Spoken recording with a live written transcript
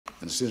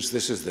And since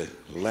this is the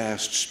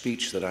last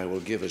speech that I will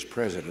give as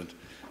president,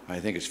 I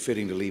think it's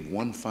fitting to leave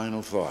one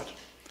final thought,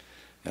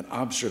 an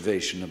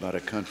observation about a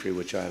country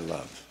which I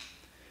love.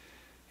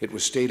 It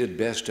was stated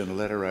best in a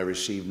letter I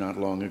received not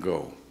long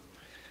ago.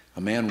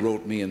 A man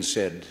wrote me and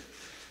said,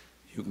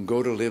 "You can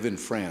go to live in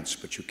France,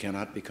 but you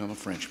cannot become a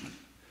Frenchman.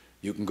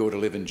 You can go to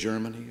live in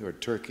Germany or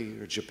Turkey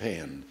or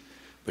Japan,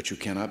 but you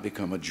cannot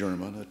become a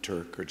German, a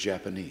Turk, or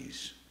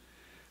Japanese.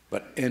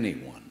 But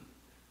anyone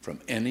from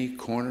any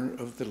corner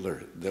of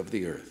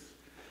the earth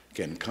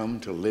can come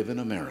to live in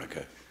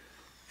America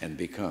and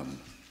become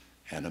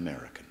an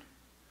American."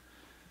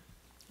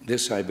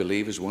 This, I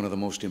believe, is one of the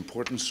most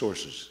important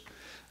sources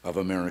of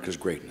America's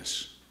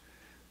greatness.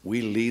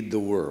 We lead the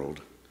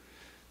world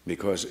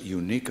because,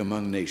 unique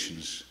among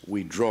nations,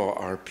 we draw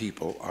our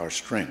people, our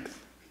strength,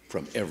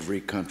 from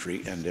every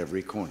country and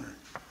every corner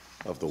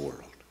of the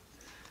world.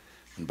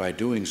 And by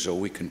doing so,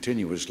 we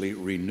continuously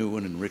renew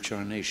and enrich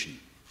our nation.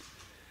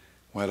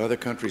 While other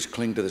countries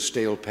cling to the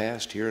stale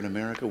past, here in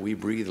America, we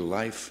breathe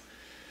life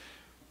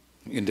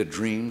into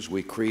dreams,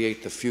 we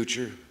create the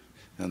future,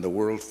 and the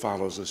world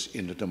follows us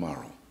into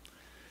tomorrow.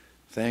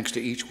 Thanks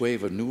to each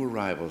wave of new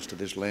arrivals to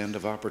this land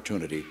of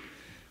opportunity,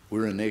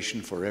 we're a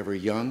nation forever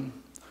young,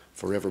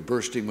 forever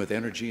bursting with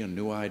energy and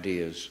new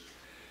ideas,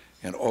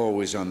 and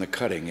always on the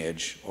cutting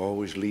edge,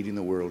 always leading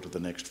the world to the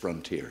next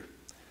frontier.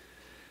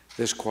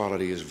 This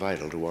quality is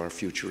vital to our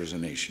future as a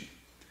nation.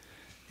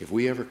 If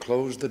we ever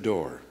closed the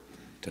door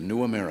to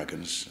new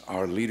Americans,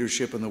 our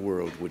leadership in the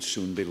world would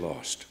soon be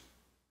lost.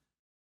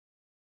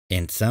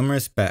 In some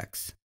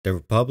respects, the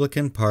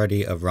Republican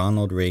Party of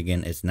Ronald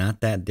Reagan is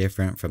not that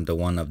different from the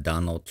one of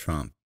Donald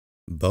Trump.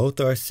 Both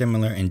are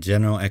similar in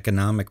general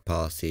economic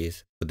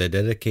policies, with a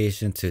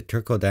dedication to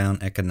trickle-down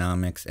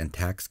economics and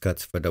tax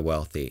cuts for the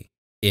wealthy.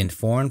 In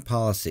foreign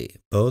policy,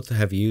 both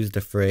have used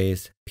the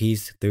phrase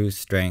peace through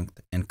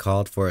strength and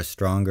called for a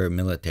stronger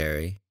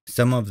military.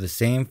 Some of the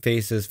same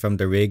faces from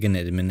the Reagan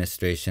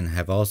administration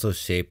have also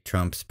shaped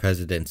Trump's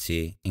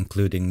presidency,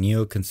 including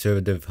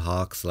neoconservative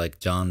hawks like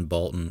John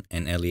Bolton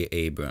and Elliott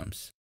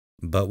Abrams.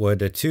 But where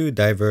the two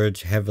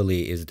diverge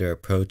heavily is their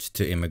approach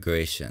to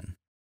immigration.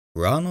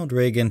 Ronald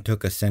Reagan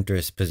took a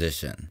centrist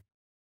position.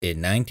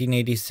 In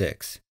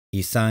 1986,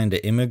 he signed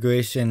the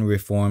Immigration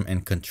Reform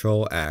and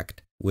Control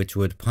Act, which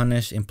would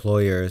punish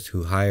employers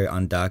who hire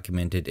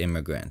undocumented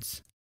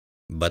immigrants.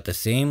 But the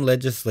same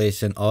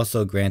legislation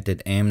also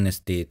granted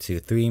amnesty to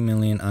 3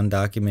 million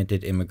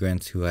undocumented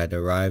immigrants who had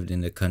arrived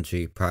in the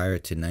country prior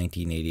to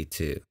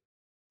 1982.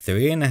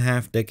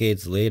 3.5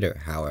 decades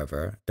later,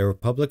 however, the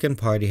Republican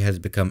Party has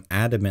become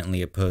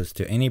adamantly opposed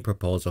to any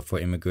proposal for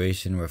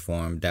immigration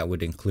reform that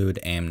would include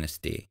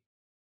amnesty.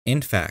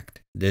 In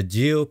fact, the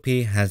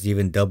GOP has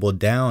even doubled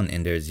down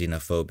in their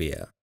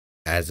xenophobia.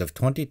 As of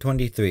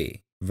 2023,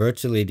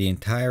 virtually the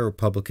entire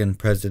Republican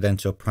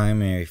presidential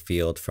primary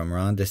field from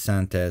Ron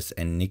DeSantis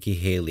and Nikki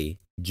Haley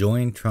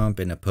joined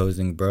Trump in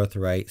opposing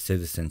birthright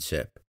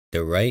citizenship,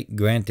 the right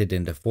granted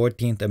in the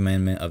 14th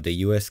Amendment of the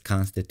U.S.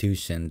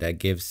 Constitution that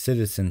gives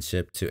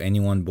citizenship to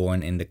anyone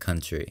born in the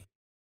country.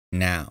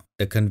 Now,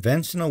 the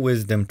conventional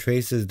wisdom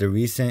traces the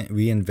recent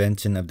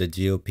reinvention of the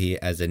GOP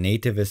as a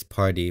nativist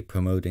party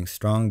promoting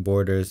strong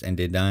borders and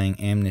denying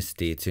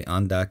amnesty to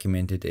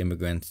undocumented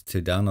immigrants to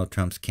Donald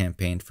Trump's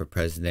campaign for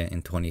president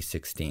in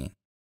 2016.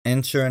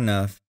 And sure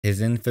enough,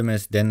 his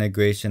infamous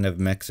denigration of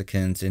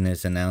Mexicans in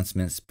his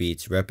announcement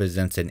speech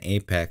represents an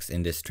apex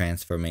in this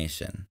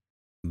transformation.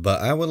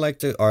 But I would like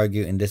to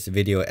argue in this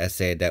video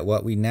essay that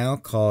what we now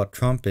call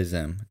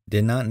Trumpism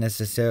did not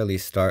necessarily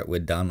start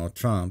with Donald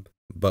Trump,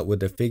 but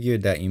with a figure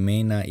that you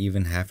may not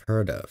even have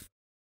heard of.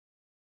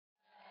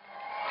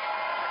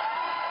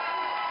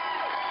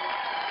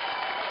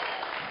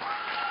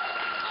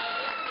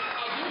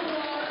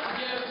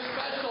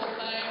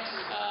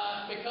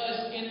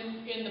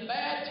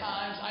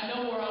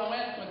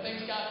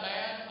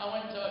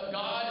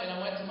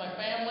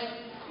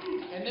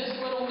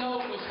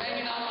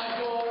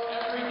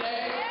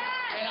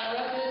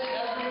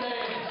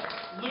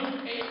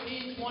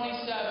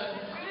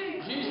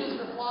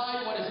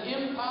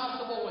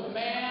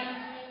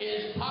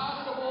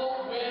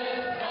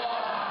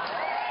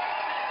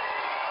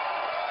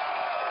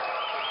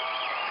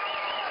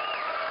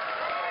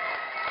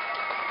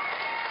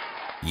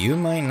 You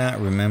might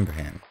not remember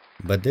him,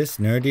 but this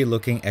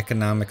nerdy-looking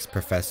economics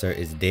professor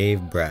is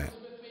Dave Brat,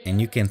 and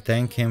you can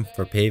thank him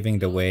for paving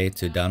the way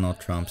to Donald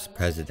Trump's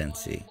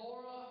presidency.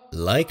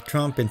 Like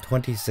Trump in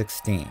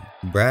 2016,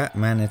 Brat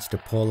managed to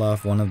pull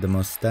off one of the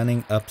most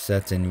stunning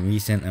upsets in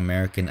recent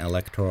American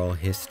electoral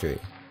history.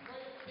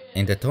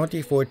 In the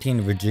 2014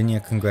 Virginia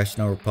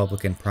congressional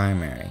Republican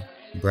primary,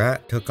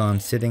 Brat took on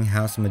sitting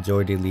House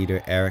Majority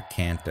Leader Eric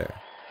Cantor.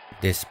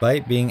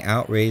 Despite being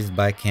outraised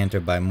by Cantor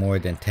by more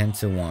than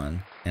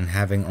 10-1 and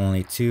having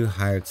only 2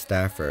 hired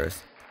staffers,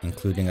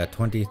 including a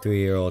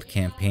 23-year-old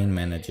campaign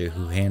manager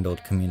who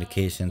handled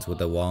communications with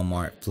a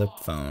Walmart flip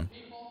phone,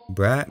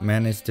 Brat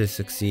managed to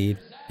succeed,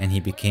 and he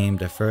became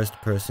the first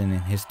person in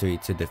history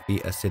to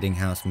defeat a sitting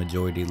House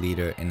Majority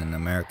Leader in an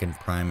American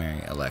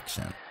primary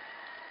election.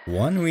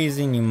 One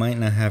reason you might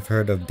not have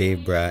heard of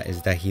Dave Brat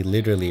is that he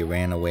literally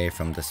ran away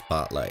from the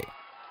spotlight.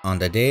 On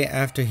the day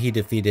after he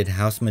defeated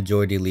House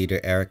Majority Leader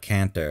Eric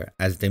Cantor,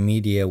 as the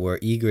media were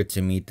eager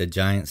to meet the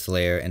giant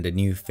slayer and the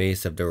new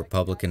face of the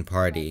Republican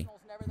Party,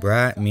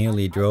 Brat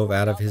merely drove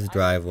out of his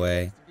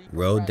driveway,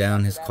 rolled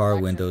down his car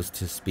windows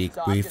to speak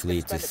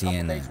briefly to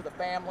CNN.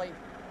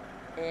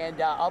 And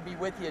I'll be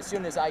with you as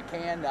soon as I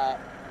can.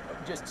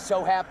 Just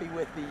so happy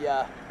with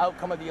the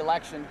outcome of the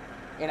election.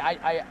 And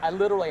I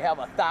literally have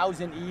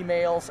 1,000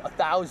 emails,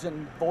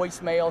 1,000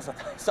 voicemails,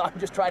 so I'm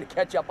just trying to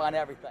catch up on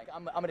everything.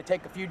 I'm going to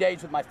take a few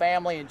days with my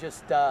family and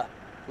just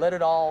let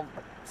it all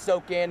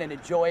soak in and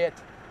enjoy it.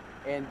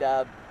 And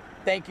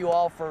thank you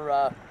all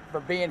for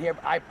being here.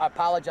 I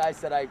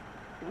apologize that I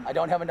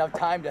don't have enough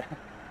time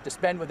to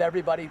spend with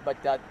everybody, but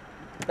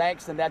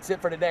thanks, and that's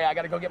it for today. I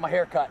got to go get my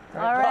hair cut.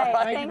 All right,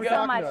 thanks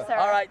so much, sir.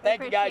 All right,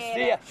 thank you guys.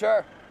 See ya.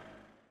 Sure.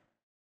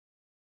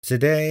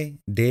 Today,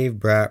 Dave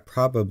Brat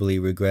probably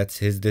regrets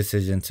his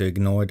decision to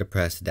ignore the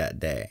press that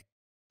day.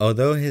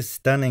 Although his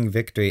stunning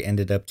victory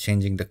ended up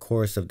changing the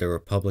course of the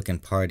Republican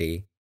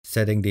Party,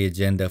 setting the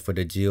agenda for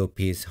the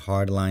GOP's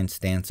hardline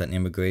stance on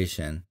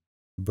immigration,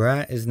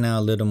 Brat is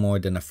now little more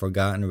than a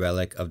forgotten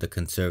relic of the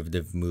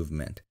conservative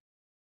movement.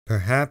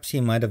 Perhaps he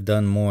might have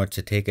done more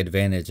to take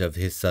advantage of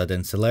his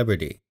sudden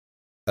celebrity.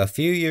 A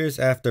few years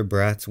after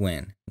Brat's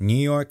win, New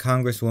York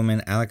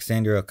Congresswoman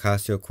Alexandria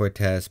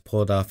Ocasio-Cortez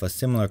pulled off a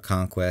similar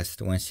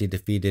conquest when she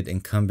defeated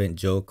incumbent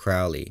Joe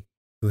Crowley,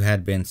 who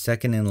had been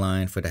second in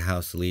line for the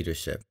House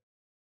leadership.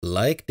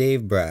 Like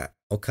Dave Brat,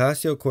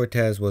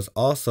 Ocasio-Cortez was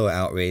also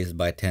outraised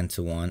by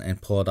 10-1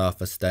 and pulled off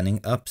a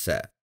stunning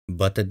upset.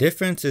 But the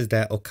difference is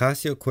that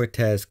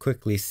Ocasio-Cortez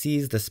quickly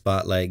seized the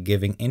spotlight,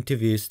 giving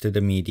interviews to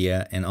the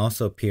media and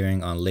also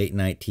appearing on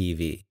late-night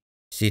TV.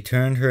 She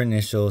turned her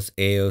initials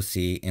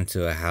AOC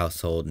into a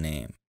household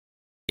name.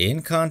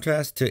 In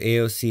contrast to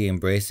AOC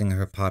embracing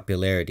her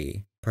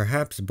popularity,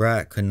 perhaps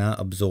Brat could not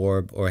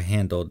absorb or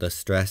handle the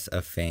stress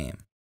of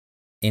fame.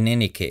 In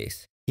any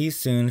case, he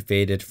soon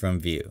faded from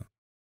view,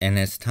 and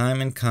his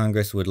time in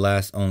Congress would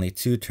last only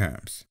 2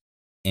 terms.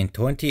 In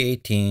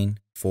 2018,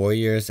 4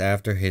 years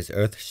after his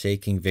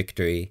earth-shaking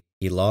victory,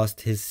 he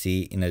lost his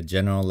seat in a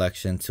general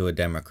election to a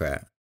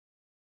Democrat.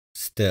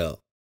 Still,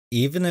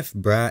 even if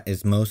Brat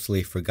is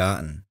mostly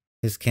forgotten,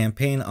 his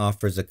campaign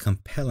offers a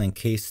compelling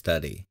case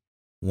study,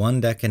 one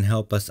that can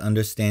help us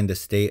understand the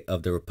state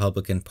of the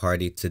Republican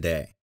Party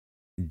today.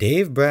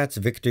 Dave Brat's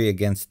victory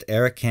against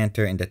Eric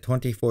Cantor in the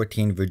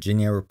 2014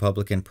 Virginia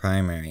Republican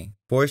primary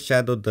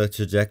foreshadowed the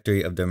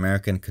trajectory of the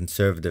American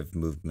conservative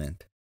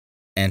movement.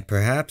 And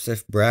perhaps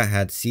if Brat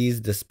had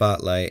seized the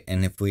spotlight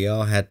and if we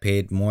all had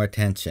paid more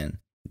attention,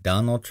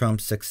 Donald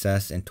Trump's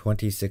success in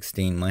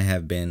 2016 might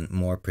have been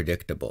more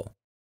predictable.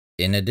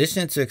 In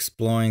addition to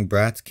exploring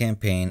Brat's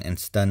campaign and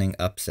stunning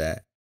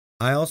upset,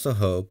 I also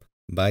hope,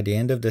 by the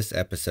end of this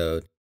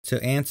episode,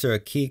 to answer a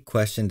key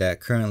question that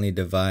currently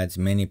divides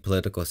many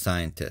political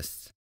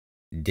scientists.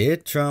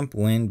 Did Trump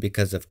win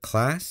because of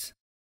class,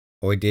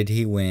 or did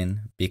he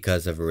win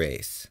because of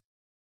race?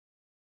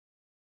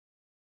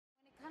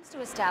 When it comes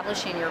to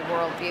establishing your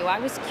worldview, I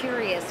was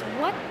curious,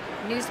 what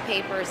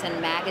newspapers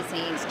and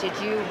magazines did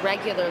you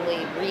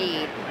regularly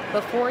read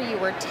before you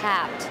were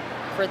tapped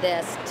for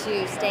this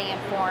to stay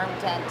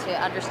informed and to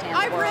understand the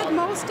world? I've read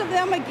most of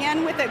them,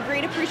 again, with a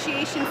great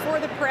appreciation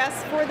for the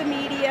press, for the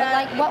media. But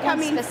like what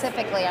ones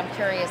specifically? I'm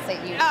curious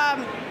that you...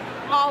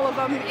 all of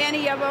them,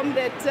 any of them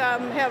that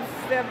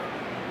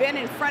have been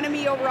in front of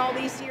me over all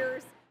these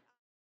years.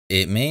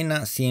 It may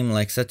not seem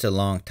like such a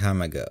long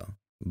time ago,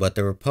 but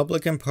the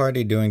Republican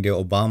Party during the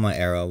Obama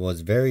era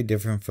was very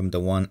different from the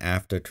one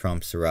after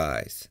Trump's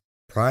rise.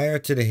 Prior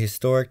to the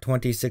historic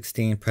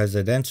 2016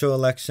 presidential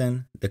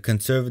election, the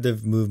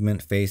conservative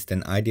movement faced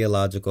an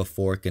ideological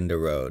fork in the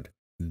road.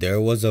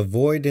 There was a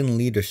void in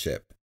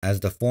leadership,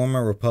 as the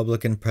former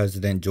Republican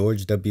President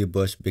George W.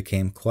 Bush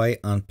became quite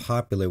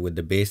unpopular with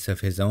the base of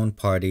his own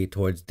party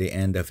towards the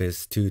end of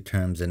his 2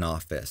 terms in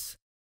office.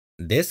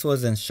 This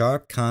was in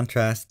sharp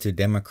contrast to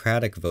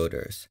Democratic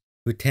voters,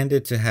 who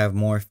tended to have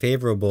more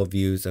favorable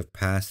views of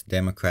past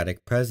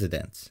Democratic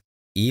presidents.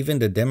 Even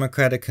the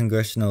Democratic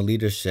congressional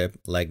leadership,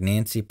 like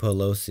Nancy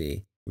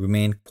Pelosi,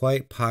 remained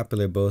quite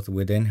popular both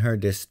within her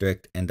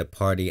district and the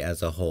party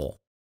as a whole.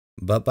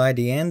 But by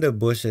the end of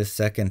Bush's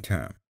 2nd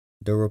term,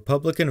 the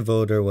Republican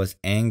voter was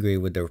angry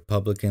with the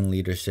Republican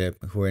leadership,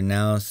 who are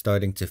now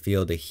starting to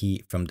feel the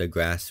heat from the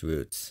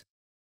grassroots.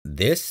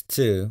 This,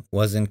 too,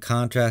 was in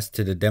contrast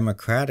to the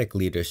Democratic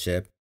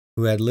leadership,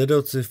 who had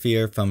little to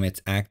fear from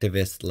its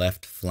activist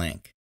left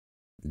flank.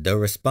 The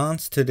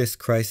response to this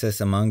crisis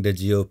among the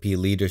GOP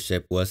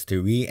leadership was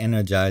to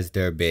re-energize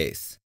their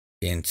base.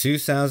 In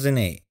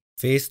 2008,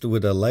 faced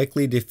with a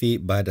likely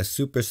defeat by the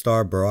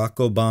superstar Barack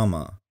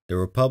Obama, the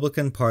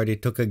Republican Party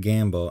took a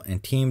gamble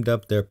and teamed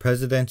up their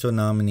presidential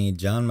nominee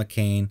John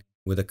McCain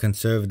with a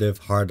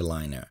conservative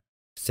hardliner,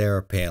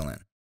 Sarah Palin.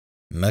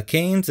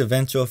 McCain's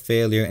eventual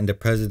failure in the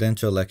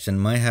presidential election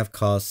might have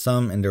caused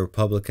some in the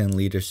Republican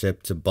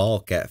leadership to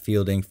balk at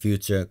fielding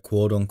future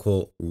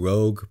quote-unquote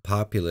rogue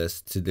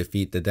populists to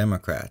defeat the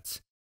Democrats.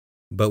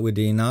 But with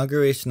the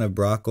inauguration of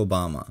Barack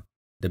Obama,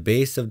 the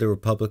base of the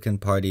Republican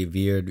Party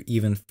veered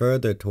even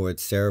further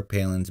towards Sarah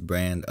Palin's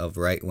brand of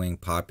right-wing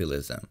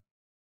populism,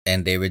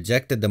 and they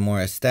rejected the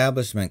more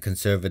establishment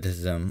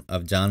conservatism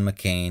of John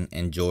McCain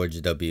and George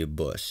W.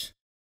 Bush.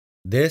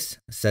 This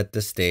set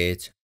the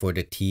stage for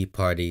the Tea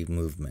Party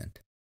movement.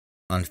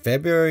 On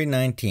February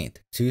 19,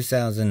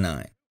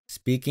 2009,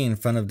 speaking in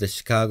front of the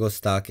Chicago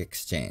Stock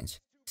Exchange,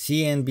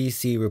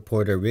 CNBC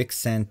reporter Rick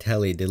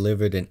Santelli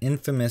delivered an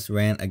infamous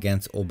rant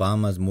against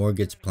Obama's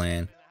mortgage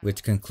plan,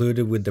 which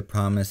concluded with the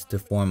promise to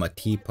form a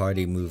Tea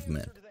Party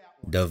movement.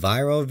 The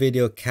viral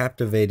video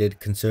captivated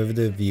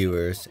conservative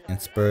viewers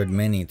and spurred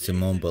many to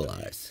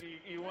mobilize.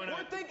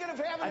 We're thinking of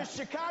having a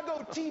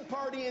Chicago Tea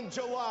Party in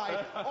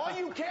July. All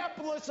you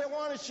capitalists that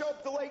want to show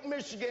up to Lake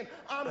Michigan,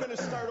 I'm going to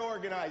start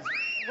organizing.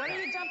 What are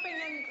you jumping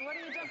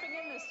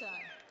in this time?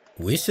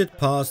 We should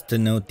pause to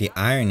note the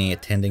irony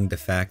attending the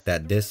fact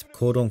that this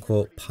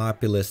quote-unquote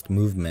populist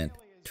movement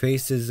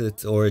traces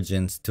its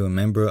origins to a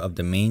member of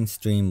the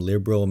mainstream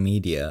liberal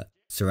media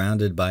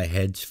surrounded by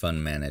hedge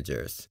fund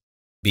managers.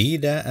 Be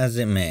that as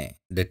it may,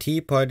 the Tea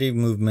Party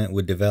movement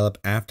would develop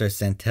after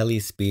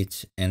Santelli's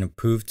speech and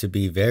proved to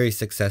be very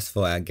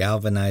successful at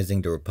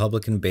galvanizing the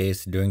Republican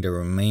base during the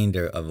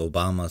remainder of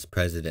Obama's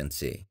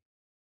presidency.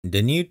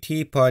 The new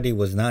Tea Party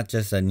was not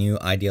just a new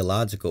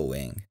ideological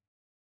wing.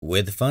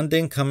 With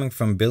funding coming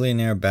from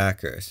billionaire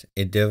backers,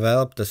 it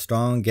developed a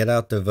strong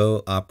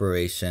get-out-the-vote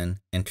operation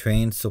and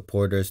trained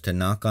supporters to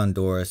knock on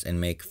doors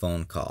and make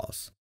phone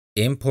calls.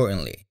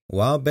 Importantly,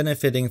 while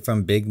benefiting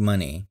from big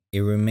money, it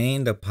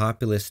remained a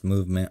populist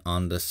movement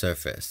on the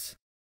surface.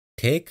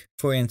 Take,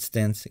 for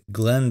instance,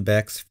 Glenn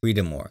Beck's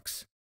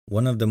FreedomWorks,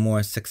 one of the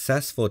more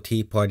successful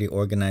Tea Party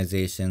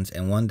organizations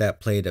and one that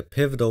played a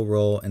pivotal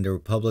role in the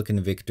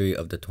Republican victory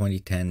of the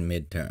 2010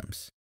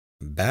 midterms.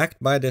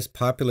 Backed by this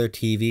popular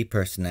TV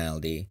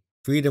personality,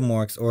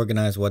 FreedomWorks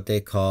organized what they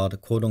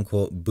called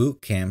quote-unquote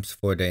boot camps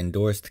for the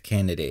endorsed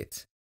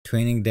candidates,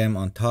 training them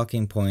on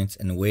talking points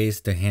and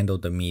ways to handle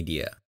the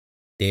media.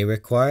 They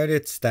required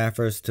its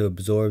staffers to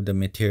absorb the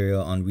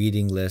material on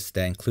reading lists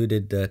that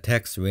included the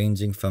texts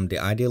ranging from the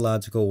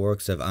ideological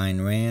works of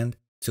Ayn Rand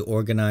to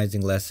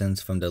organizing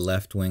lessons from the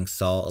left-wing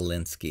Saul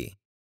Alinsky.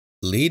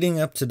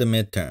 Leading up to the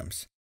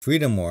midterms,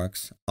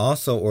 FreedomWorks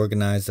also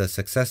organized a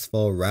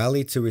successful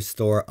Rally to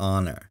Restore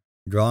Honor,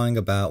 drawing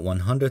about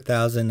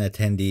 100,000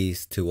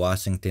 attendees to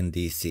Washington,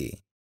 D.C.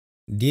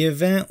 The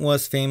event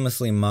was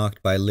famously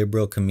mocked by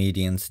liberal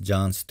comedians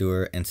Jon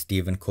Stewart and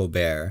Stephen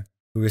Colbert,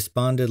 who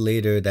responded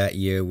later that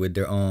year with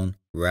their own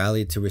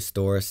Rally to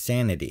Restore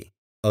Sanity.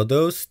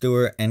 Although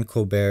Stewart and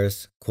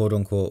Colbert's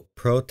quote-unquote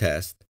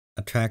protest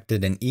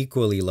attracted an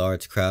equally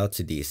large crowd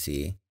to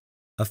D.C.,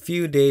 a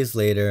few days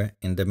later,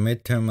 in the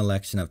midterm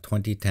election of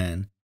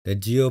 2010, the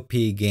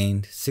GOP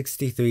gained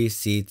 63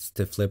 seats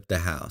to flip the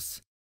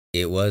House.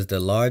 It was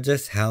the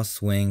largest House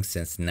swing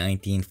since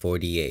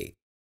 1948.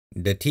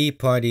 The Tea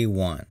Party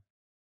won,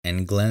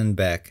 and Glenn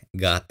Beck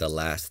got the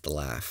last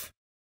laugh.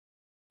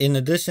 In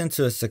addition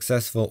to a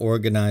successful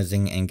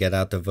organizing and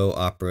get-out-the-vote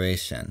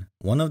operation,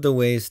 one of the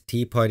ways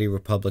Tea Party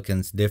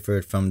Republicans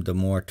differed from the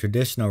more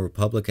traditional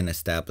Republican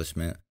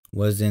establishment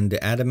was in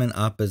the adamant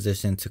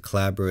opposition to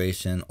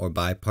collaboration or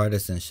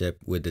bipartisanship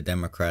with the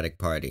Democratic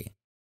Party.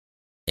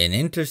 An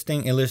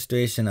interesting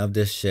illustration of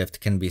this shift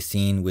can be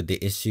seen with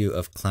the issue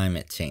of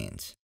climate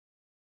change.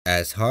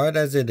 As hard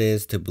as it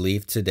is to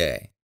believe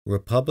today,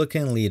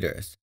 Republican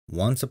leaders,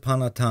 once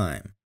upon a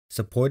time,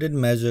 supported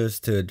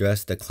measures to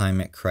address the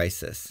climate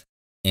crisis.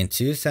 In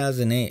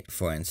 2008,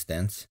 for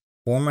instance,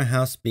 former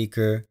House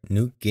Speaker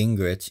Newt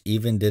Gingrich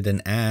even did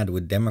an ad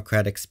with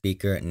Democratic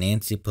Speaker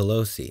Nancy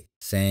Pelosi,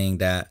 saying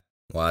that,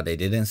 while they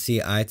didn't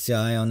see eye to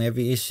eye on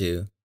every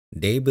issue,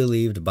 they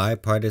believed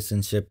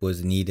bipartisanship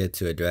was needed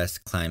to address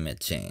climate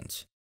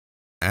change.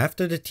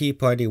 After the Tea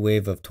Party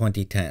wave of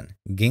 2010,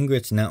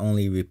 Gingrich not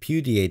only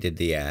repudiated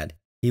the ad,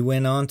 he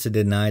went on to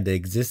deny the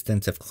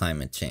existence of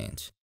climate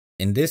change.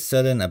 In this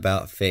sudden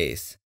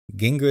about-face,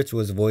 Gingrich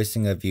was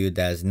voicing a view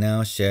that is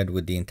now shared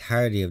with the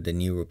entirety of the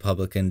new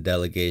Republican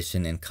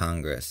delegation in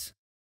Congress.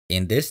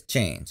 In this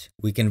change,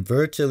 we can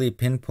virtually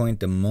pinpoint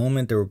the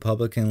moment the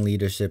Republican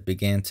leadership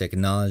began to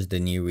acknowledge the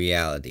new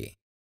reality.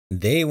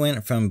 They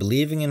went from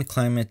believing in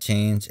climate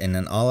change and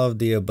an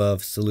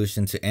all-of-the-above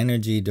solution to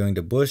energy during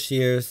the Bush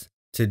years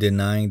to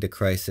denying the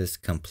crisis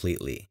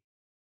completely.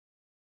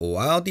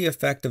 While the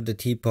effect of the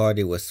Tea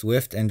Party was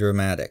swift and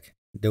dramatic,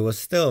 there was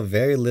still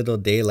very little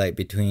daylight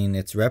between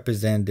its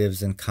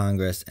representatives in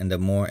Congress and the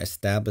more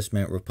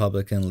establishment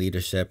Republican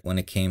leadership when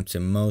it came to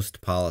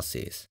most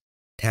policies.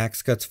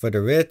 Tax cuts for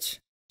the rich?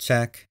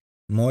 Check.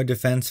 More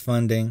defense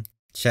funding?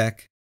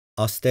 Check.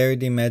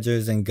 Austerity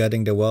measures and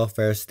gutting the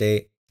welfare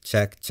state?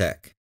 Check,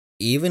 check.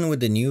 Even with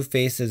the new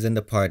faces in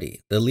the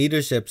party, the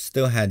leadership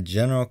still had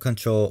general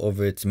control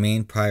over its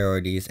main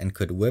priorities and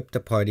could whip the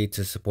party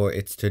to support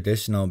its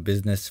traditional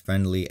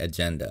business-friendly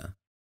agenda.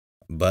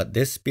 But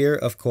this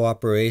spirit of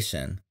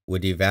cooperation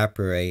would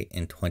evaporate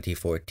in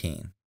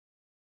 2014.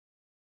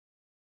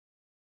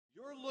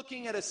 You're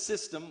looking at a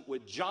system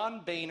with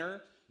John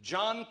Boehner,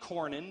 John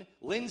Cornyn,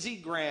 Lindsey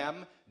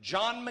Graham,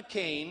 John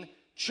McCain,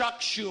 Chuck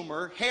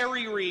Schumer,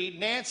 Harry Reid,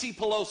 Nancy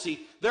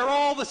Pelosi. They're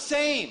all the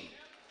same.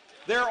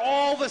 They're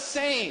all the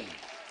same.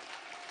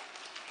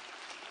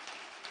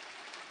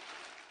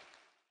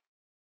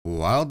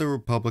 While the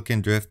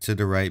Republican drift to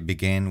the right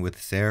began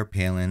with Sarah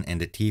Palin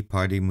and the Tea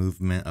Party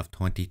movement of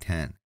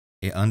 2010,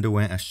 it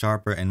underwent a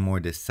sharper and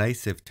more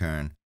decisive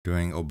turn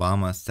during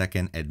Obama's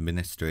second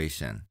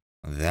administration.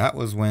 That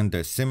was when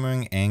the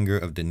simmering anger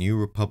of the new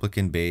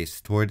Republican base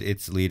toward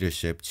its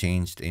leadership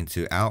changed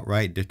into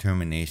outright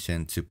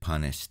determination to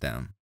punish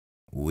them.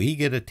 We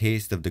get a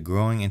taste of the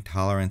growing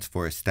intolerance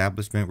for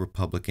establishment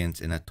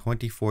Republicans in a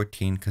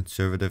 2014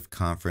 conservative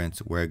conference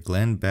where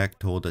Glenn Beck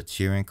told a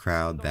cheering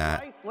crowd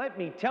that, let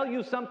me tell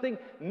you something,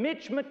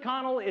 Mitch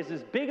McConnell is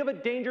as big of a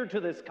danger to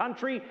this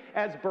country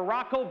as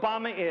Barack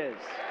Obama is.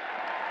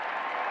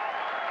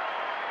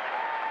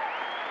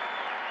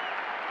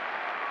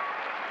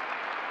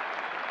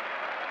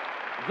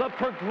 The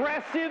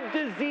progressive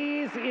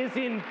disease is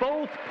in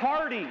both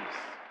parties.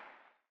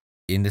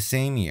 In the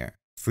same year,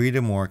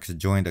 FreedomWorks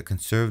joined a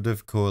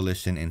conservative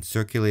coalition in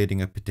circulating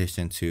a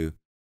petition to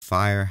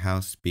fire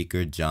House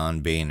Speaker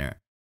John Boehner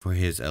for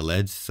his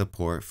alleged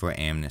support for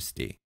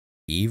amnesty.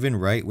 Even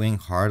right-wing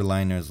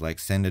hardliners like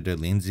Senator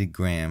Lindsey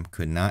Graham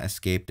could not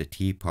escape the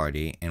Tea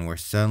Party and were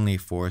suddenly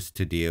forced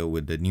to deal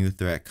with the new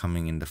threat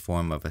coming in the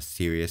form of a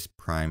serious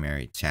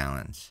primary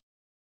challenge.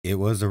 It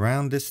was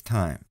around this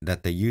time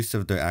that the use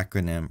of the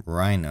acronym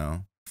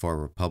RHINO, for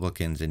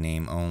Republicans in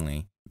name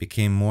only,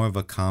 became more of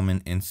a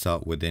common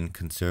insult within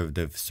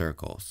conservative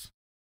circles.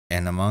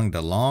 And among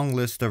the long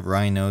list of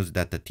rhinos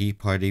that the Tea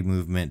Party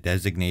movement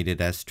designated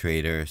as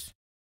traitors,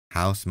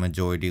 House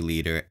Majority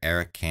Leader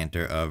Eric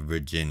Cantor of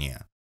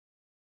Virginia.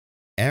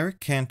 Eric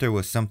Cantor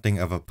was something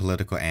of a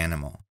political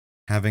animal,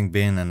 having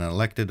been an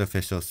elected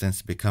official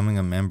since becoming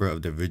a member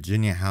of the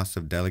Virginia House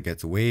of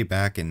Delegates way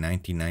back in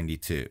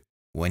 1992.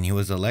 When he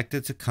was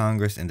elected to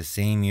Congress in the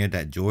same year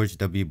that George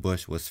W.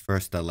 Bush was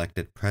first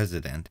elected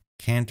president,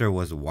 Cantor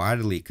was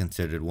widely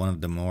considered one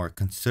of the more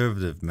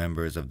conservative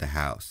members of the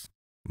House.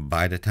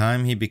 By the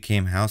time he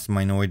became House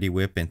Minority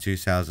Whip in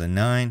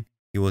 2009,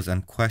 he was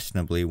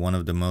unquestionably one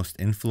of the most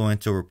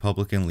influential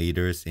Republican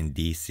leaders in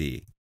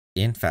D.C.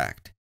 In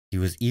fact, he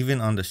was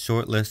even on the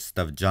short list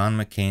of John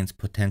McCain's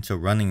potential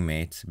running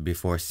mates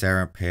before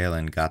Sarah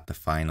Palin got the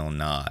final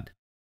nod.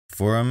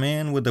 For a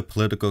man with a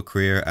political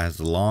career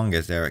as long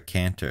as Eric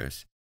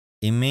Cantor's,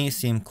 it may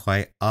seem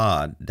quite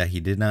odd that he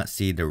did not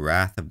see the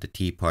wrath of the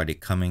Tea Party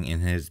coming in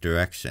his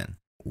direction.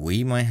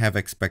 We might have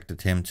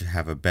expected him to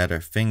have a better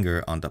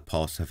finger on the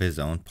pulse of his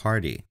own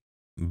party.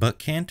 But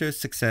Cantor's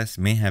success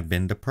may have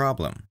been the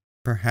problem.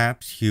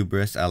 Perhaps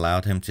hubris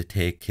allowed him to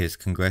take his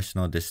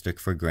congressional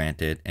district for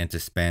granted and to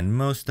spend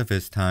most of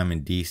his time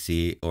in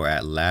D.C. or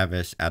at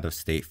lavish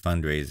out-of-state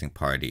fundraising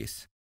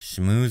parties.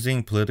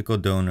 Schmoozing political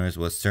donors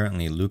was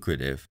certainly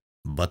lucrative,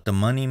 but the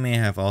money may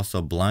have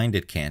also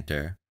blinded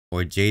Cantor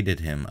or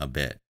jaded him a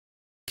bit.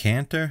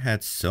 Cantor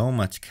had so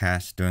much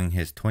cash during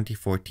his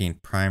 2014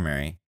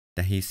 primary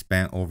that he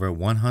spent over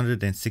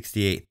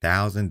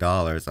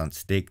 $168,000 on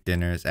steak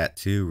dinners at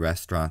 2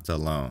 restaurants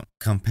alone.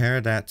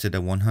 Compare that to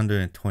the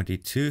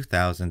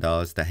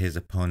 $122,000 that his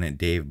opponent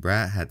Dave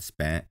Brat had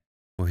spent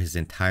for his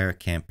entire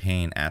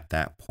campaign at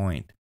that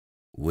point.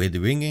 With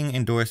ringing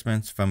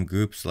endorsements from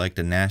groups like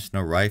the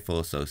National Rifle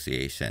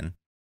Association,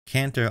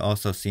 Cantor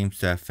also seems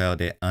to have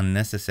felt it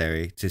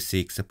unnecessary to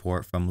seek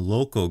support from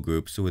local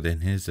groups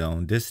within his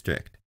own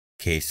district.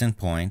 Case in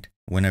point,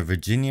 when a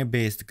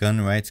Virginia-based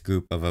gun rights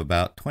group of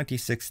about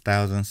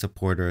 26,000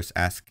 supporters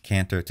asked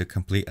Cantor to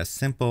complete a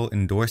simple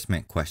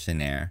endorsement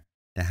questionnaire,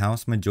 the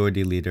House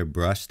Majority Leader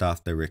brushed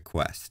off the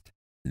request.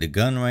 The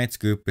gun rights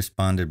group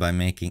responded by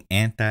making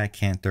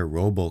anti-Cantor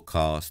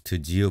robocalls to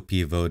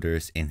GOP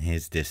voters in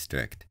his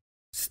district.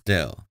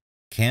 Still,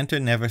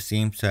 Cantor never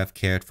seems to have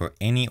cared for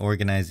any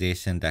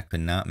organization that could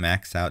not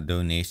max out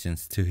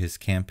donations to his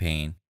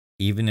campaign,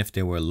 even if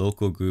there were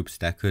local groups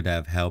that could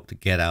have helped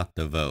get out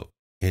the vote.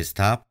 His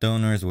top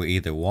donors were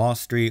either Wall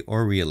Street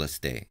or real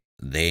estate.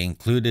 They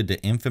included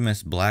the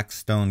infamous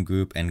Blackstone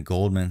Group and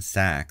Goldman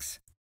Sachs,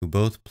 who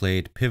both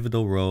played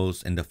pivotal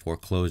roles in the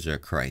foreclosure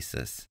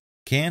crisis.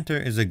 Cantor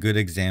is a good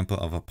example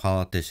of a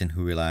politician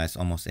who relies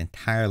almost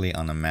entirely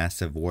on a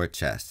massive war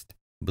chest,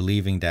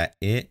 believing that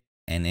it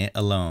and it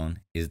alone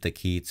is the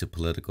key to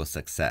political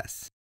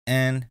success.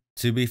 And,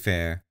 to be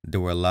fair, there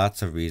were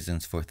lots of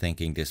reasons for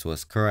thinking this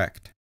was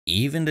correct.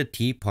 Even the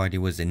Tea Party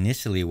was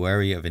initially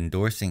wary of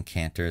endorsing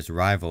Cantor as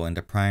rival in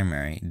the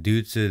primary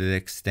due to the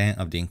extent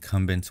of the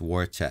incumbent's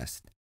war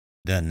chest.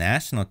 The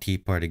National Tea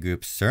Party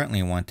group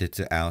certainly wanted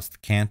to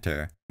oust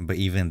Cantor, but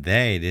even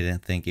they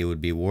didn't think it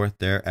would be worth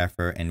their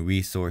effort and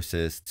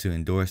resources to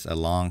endorse a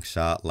long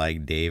shot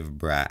like Dave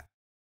Brat.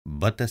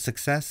 But the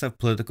success of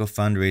political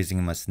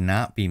fundraising must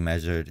not be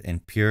measured in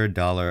pure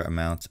dollar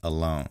amounts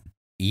alone.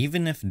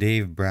 Even if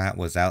Dave Brat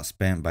was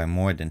outspent by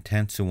more than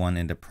 10-1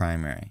 in the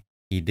primary,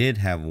 he did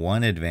have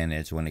one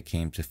advantage when it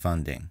came to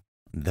funding.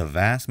 The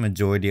vast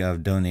majority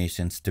of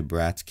donations to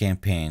Brat's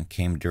campaign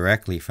came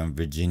directly from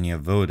Virginia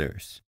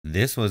voters.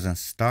 This was in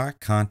stark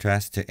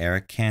contrast to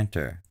Eric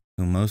Cantor,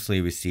 who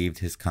mostly received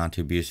his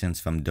contributions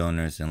from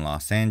donors in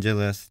Los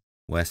Angeles,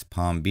 West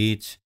Palm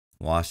Beach,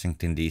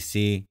 Washington,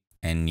 D.C.,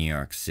 and New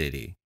York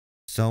City.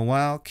 So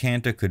while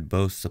Cantor could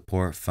boast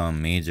support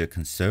from major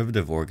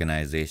conservative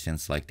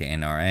organizations like the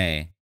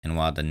NRA, and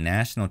while the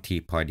National Tea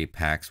Party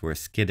PACs were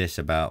skittish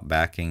about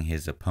backing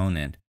his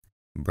opponent,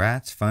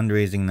 Brat's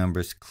fundraising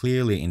numbers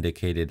clearly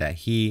indicated that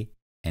he,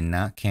 and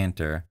not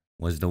Cantor,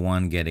 was the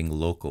one getting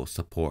local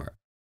support.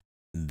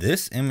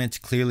 This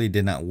image clearly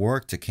did not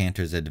work to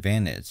Cantor's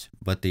advantage,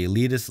 but the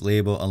elitist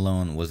label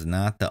alone was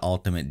not the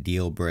ultimate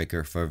deal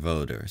breaker for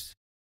voters.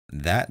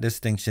 That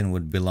distinction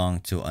would belong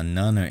to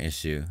another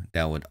issue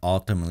that would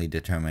ultimately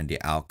determine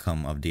the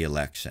outcome of the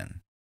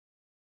election.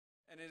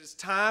 And it is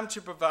time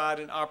to provide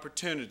an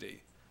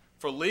opportunity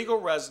for legal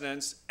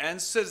residence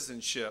and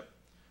citizenship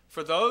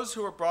for those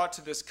who are brought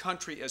to this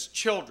country as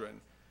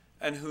children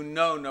and who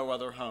know no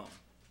other home.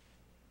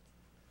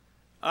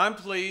 I'm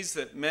pleased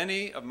that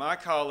many of my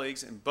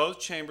colleagues in both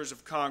chambers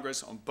of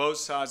Congress on both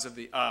sides of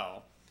the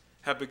aisle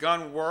have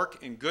begun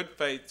work in good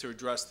faith to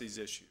address these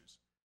issues.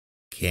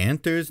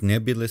 Cantor's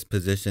nebulous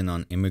position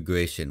on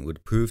immigration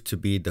would prove to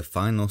be the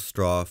final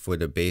straw for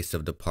the base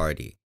of the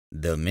party.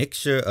 The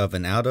mixture of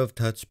an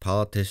out-of-touch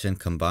politician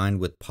combined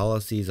with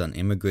policies on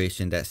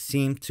immigration that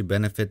seemed to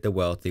benefit the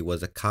wealthy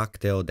was a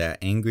cocktail that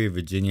angry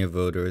Virginia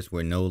voters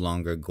were no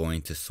longer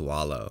going to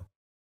swallow.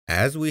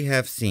 As we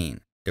have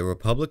seen, the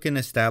Republican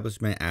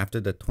establishment after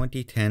the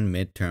 2010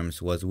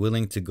 midterms was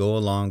willing to go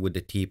along with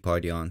the Tea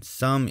Party on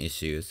some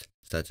issues,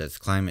 such as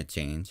climate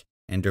change,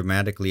 and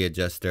dramatically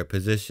adjust their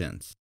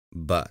positions.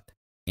 But,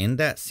 in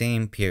that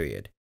same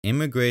period,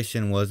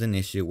 immigration was an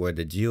issue where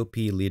the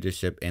GOP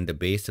leadership and the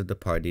base of the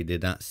party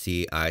did not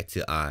see eye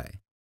to eye.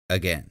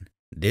 Again,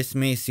 this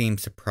may seem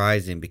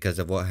surprising because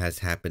of what has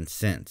happened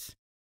since,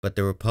 but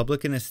the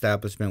Republican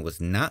establishment was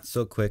not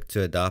so quick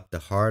to adopt the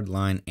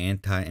hardline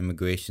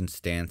anti-immigration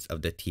stance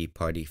of the Tea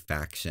Party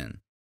faction.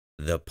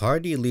 The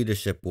party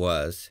leadership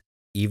was,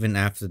 even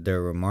after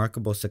their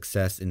remarkable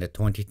success in the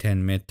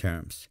 2010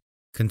 midterms,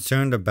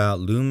 concerned about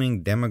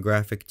looming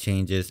demographic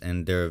changes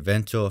and their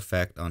eventual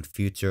effect on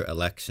future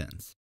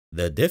elections.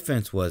 The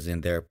difference was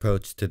in their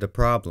approach to the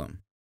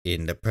problem.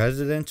 In the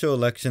presidential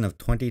election of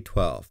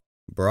 2012,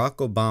 Barack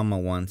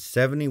Obama won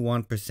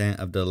 71%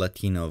 of the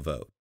Latino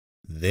vote.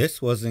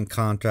 This was in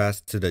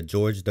contrast to the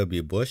George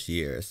W. Bush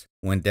years,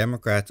 when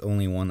Democrats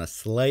only won a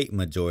slight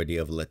majority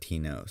of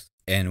Latinos.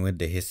 And with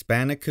the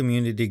Hispanic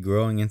community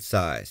growing in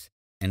size,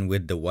 and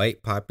with the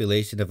white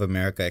population of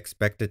America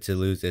expected to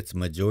lose its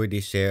majority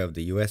share of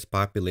the U.S.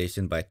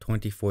 population by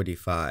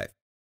 2045,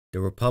 the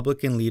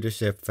Republican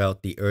leadership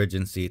felt the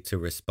urgency to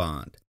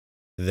respond.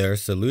 Their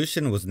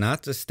solution was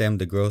not to stem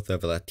the growth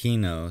of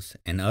Latinos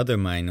and other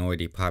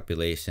minority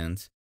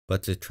populations,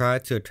 but to try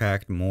to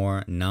attract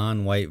more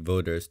non-white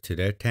voters to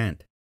their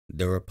tent.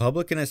 The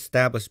Republican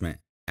establishment,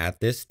 at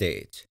this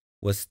stage,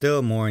 was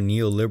still more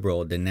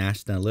neoliberal than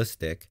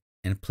nationalistic,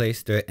 and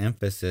placed their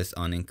emphasis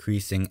on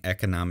increasing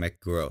economic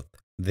growth.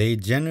 They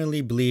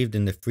generally believed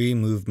in the free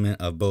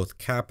movement of both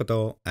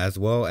capital as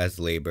well as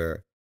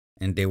labor,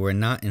 and they were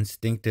not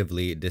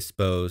instinctively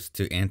disposed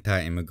to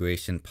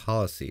anti-immigration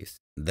policies.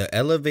 The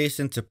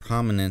elevation to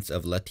prominence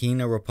of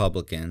Latino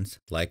Republicans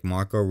like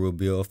Marco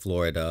Rubio of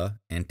Florida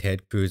and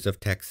Ted Cruz of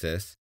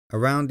Texas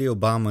around the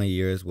Obama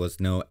years was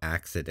no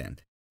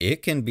accident.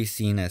 It can be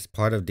seen as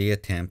part of the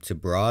attempt to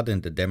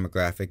broaden the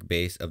demographic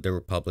base of the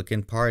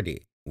Republican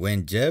Party.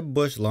 When Jeb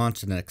Bush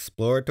launched an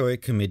exploratory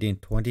committee in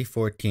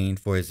 2014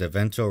 for his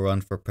eventual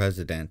run for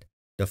president,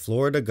 the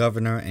Florida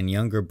governor and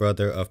younger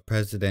brother of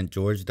President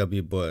George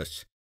W.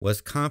 Bush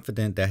was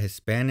confident that his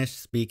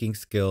Spanish-speaking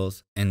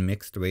skills and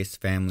mixed-race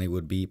family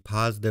would be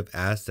positive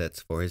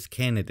assets for his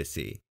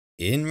candidacy.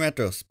 In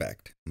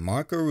retrospect,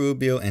 Marco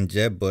Rubio and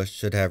Jeb Bush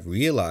should have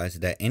realized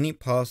that any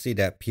policy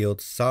that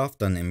peeled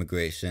soft on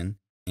immigration,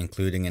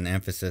 including an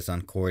emphasis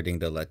on courting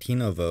the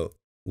Latino vote,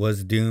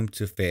 was doomed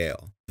to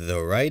fail. The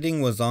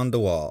writing was on the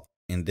wall,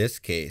 in this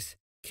case,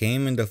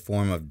 came in the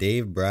form of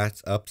Dave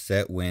Brat's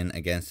upset win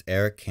against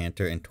Eric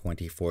Cantor in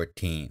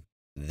 2014.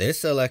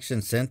 This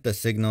election sent the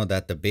signal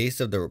that the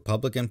base of the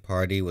Republican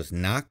Party was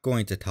not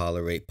going to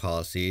tolerate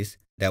policies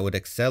that would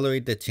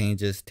accelerate the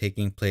changes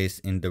taking place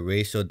in the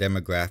racial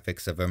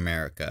demographics of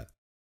America.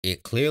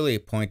 It clearly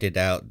pointed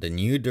out the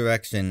new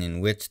direction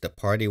in which the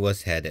party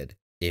was headed.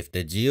 If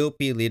the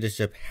GOP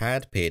leadership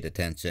had paid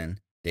attention,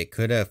 they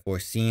could have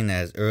foreseen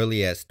as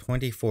early as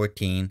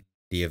 2014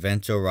 the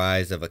eventual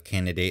rise of a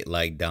candidate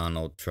like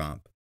Donald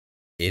Trump.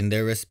 In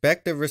their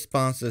respective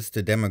responses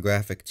to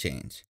demographic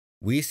change,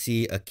 we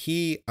see a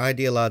key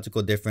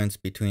ideological difference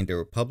between the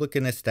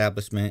Republican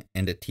establishment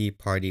and the Tea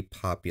Party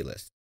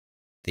populists.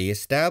 The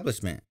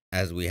establishment,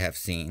 as we have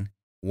seen,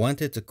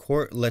 wanted to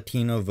court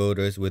Latino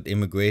voters with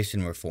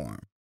immigration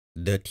reform.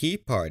 The Tea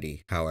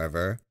Party,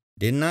 however,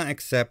 did not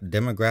accept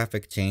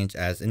demographic change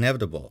as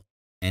inevitable,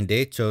 and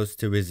they chose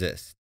to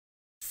resist.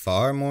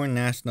 Far more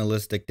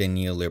nationalistic than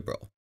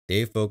neoliberal,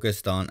 they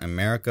focused on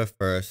America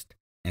first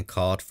and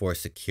called for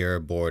secure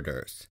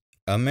borders.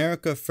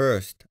 America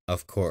first,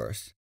 of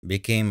course,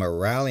 became a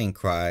rallying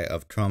cry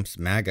of Trump's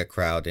MAGA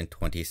crowd in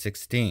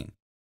 2016.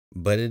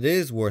 But it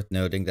is worth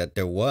noting that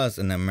there was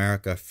an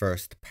America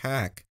First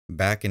PAC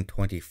back in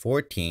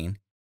 2014,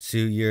 2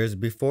 years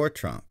before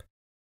Trump.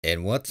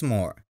 And what's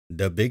more,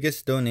 the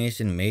biggest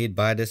donation made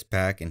by this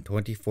PAC in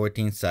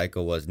 2014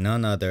 cycle was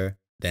none other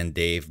than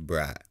Dave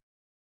Brat.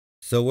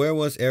 So where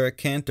was Eric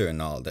Cantor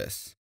in all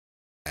this?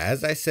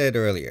 As I said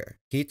earlier,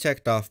 he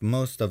checked off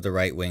most of the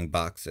right-wing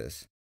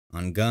boxes.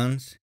 On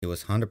guns, he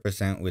was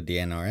 100% with the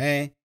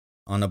NRA.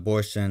 On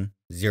abortion,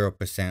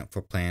 0%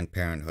 for Planned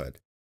Parenthood.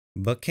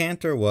 But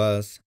Cantor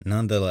was,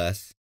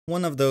 nonetheless,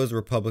 one of those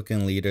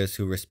Republican leaders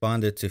who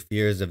responded to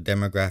fears of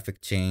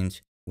demographic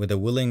change with a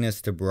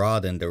willingness to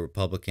broaden the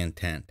Republican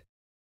tent.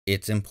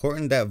 It's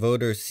important that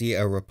voters see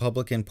a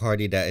Republican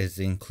Party that is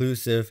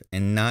inclusive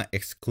and not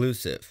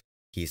exclusive,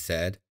 he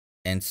said.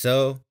 And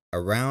so,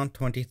 around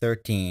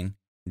 2013,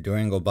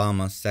 during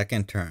Obama's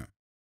second term,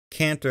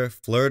 Cantor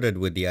flirted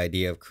with the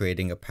idea of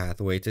creating a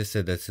pathway to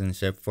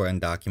citizenship for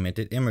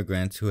undocumented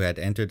immigrants who had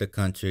entered the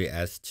country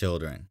as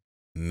children.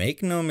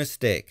 Make no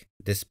mistake,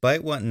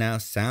 despite what now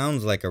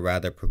sounds like a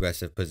rather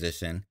progressive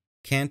position,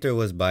 Cantor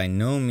was by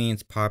no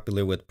means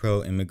popular with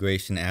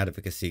pro-immigration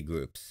advocacy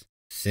groups.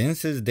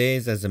 Since his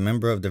days as a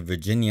member of the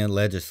Virginia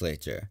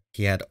legislature,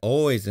 he had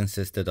always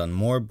insisted on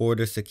more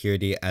border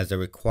security as a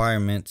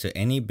requirement to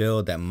any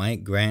bill that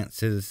might grant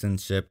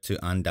citizenship to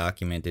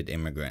undocumented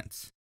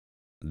immigrants.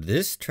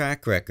 This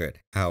track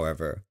record,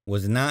 however,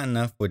 was not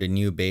enough for the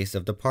new base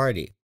of the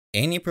party.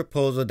 Any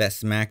proposal that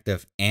smacked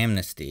of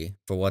amnesty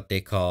for what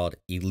they called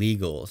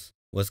illegals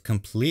was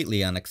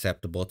completely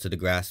unacceptable to the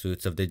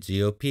grassroots of the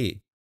GOP.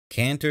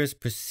 Cantor's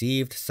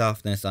perceived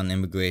softness on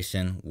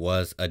immigration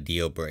was a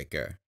deal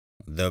breaker.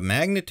 The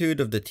magnitude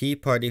of the Tea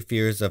Party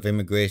fears of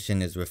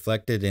immigration is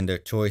reflected in their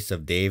choice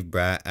of Dave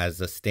Brat as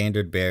the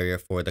standard bearer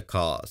for the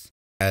cause.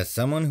 As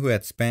someone who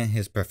had spent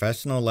his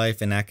professional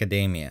life in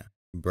academia,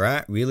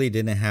 Brat really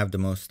didn't have the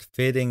most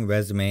fitting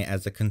resume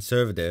as a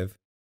conservative,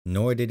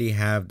 nor did he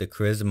have the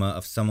charisma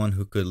of someone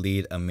who could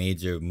lead a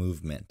major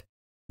movement.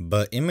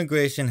 But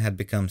immigration had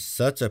become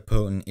such a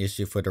potent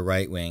issue for the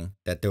right wing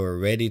that they were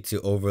ready to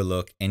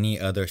overlook any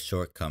other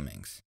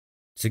shortcomings.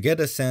 To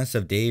get a sense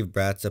of Dave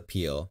Brat's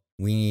appeal,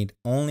 we need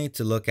only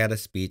to look at a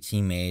speech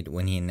he made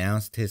when he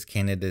announced his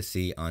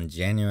candidacy on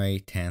January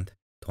 10,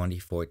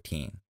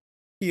 2014.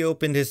 He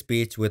opened his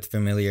speech with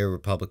familiar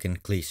Republican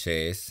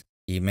cliches.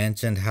 He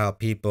mentioned how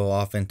people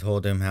often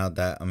told him how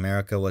that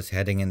America was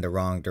heading in the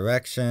wrong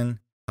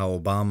direction, how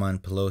Obama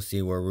and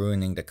Pelosi were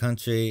ruining the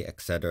country,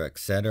 etc.,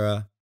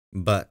 etc.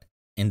 But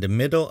in the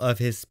middle of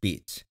his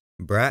speech,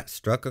 Brat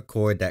struck a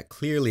chord that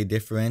clearly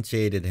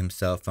differentiated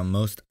himself from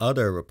most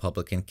other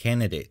Republican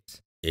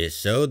candidates. It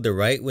showed the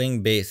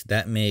right-wing base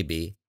that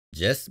maybe,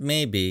 just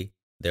maybe,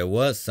 there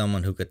was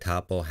someone who could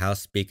topple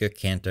House Speaker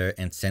Cantor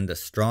and send a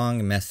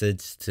strong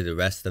message to the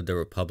rest of the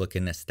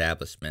Republican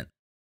establishment.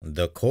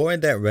 The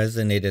chord that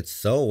resonated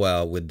so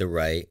well with the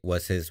right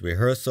was his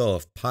rehearsal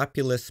of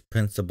populist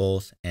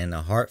principles and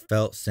a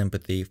heartfelt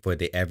sympathy for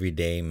the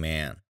everyday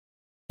man.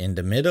 In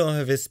the middle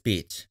of his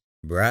speech,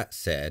 Brat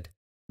said,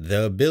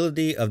 "The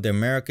ability of the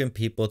American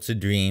people to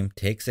dream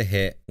takes a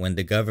hit when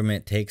the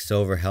government takes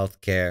over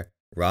healthcare,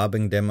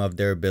 robbing them of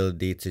their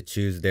ability to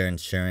choose their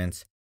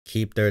insurance,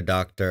 keep their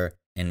doctor,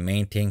 and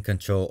maintain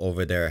control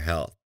over their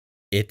health.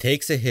 It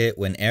takes a hit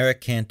when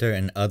Eric Cantor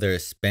and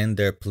others spend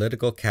their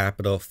political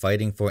capital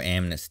fighting for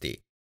amnesty,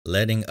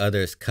 letting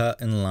others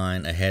cut in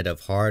line ahead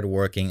of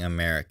hard-working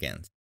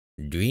Americans.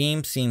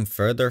 Dreams seem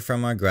further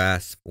from our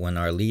grasp when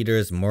our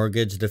leaders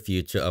mortgage the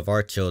future of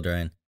our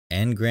children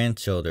and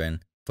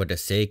grandchildren for the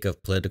sake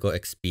of political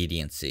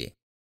expediency.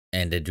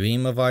 And the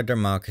dream of our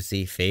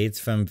democracy fades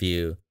from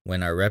view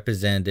when our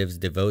representatives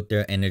devote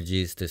their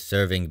energies to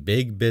serving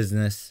big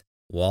business,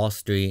 Wall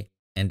Street,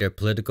 and their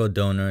political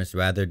donors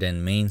rather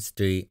than Main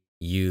Street,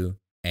 you,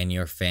 and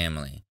your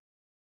family."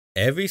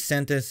 Every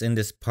sentence in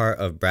this part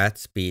of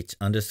Brat's speech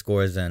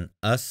underscores an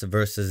us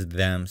versus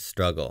them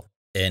struggle.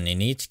 And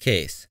in each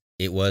case,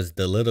 it was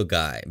the little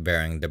guy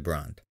bearing the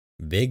brunt.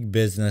 Big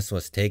business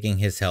was taking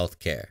his health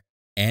care.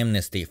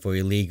 Amnesty for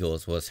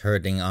illegals was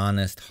hurting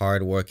honest,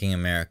 hard-working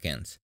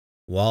Americans.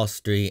 Wall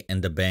Street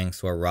and the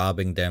banks were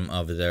robbing them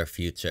of their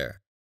future.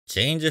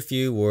 Change a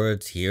few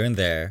words here and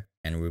there,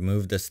 and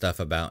remove the stuff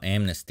about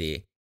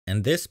amnesty,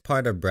 and this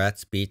part of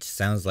Brat's speech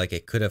sounds like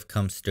it could have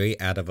come straight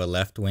out of a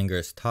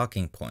left-winger's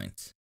talking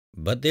points.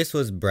 But this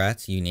was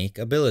Brat's unique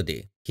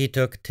ability. He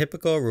took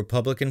typical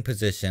Republican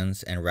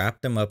positions and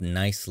wrapped them up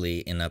nicely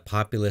in a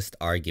populist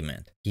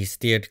argument. He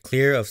steered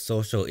clear of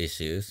social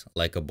issues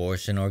like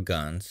abortion or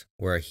guns,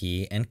 where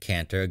he and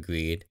Cantor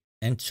agreed,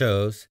 and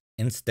chose,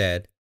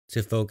 instead,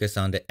 to focus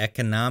on the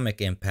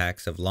economic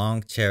impacts of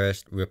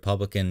long-cherished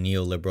Republican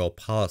neoliberal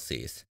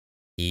policies.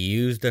 He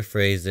used the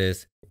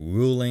phrases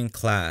ruling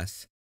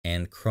class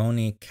and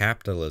crony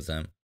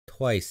capitalism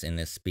twice in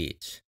his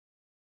speech.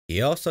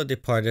 He also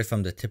departed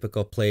from the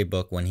typical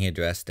playbook when he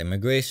addressed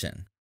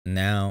immigration.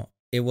 Now,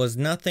 it was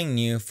nothing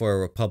new for a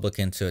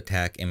Republican to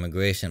attack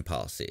immigration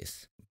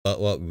policies,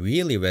 but what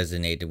really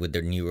resonated with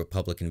the new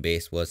Republican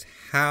base was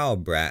how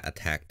Brat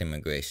attacked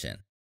immigration,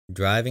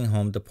 driving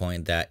home the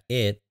point that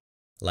it,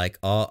 like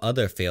all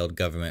other failed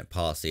government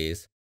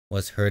policies,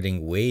 was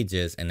hurting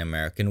wages and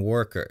American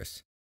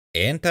workers.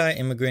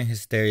 Anti-immigrant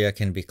hysteria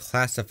can be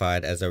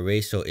classified as a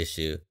racial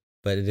issue,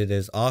 but it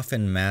is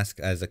often masked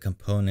as a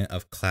component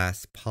of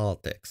class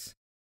politics.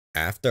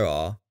 After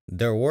all,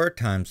 there were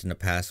times in the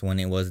past when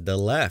it was the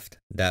left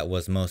that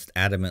was most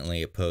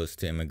adamantly opposed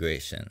to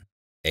immigration.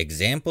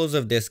 Examples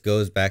of this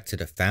goes back to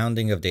the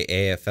founding of the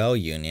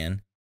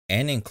AFL-Union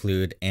and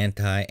include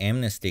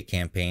anti-amnesty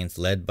campaigns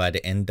led by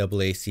the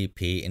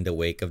NAACP in the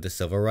wake of the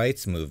Civil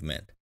Rights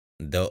Movement.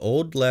 The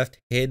old left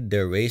hid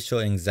their racial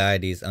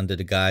anxieties under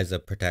the guise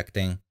of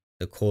protecting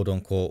the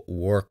quote-unquote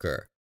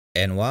worker.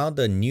 And while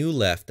the new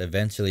left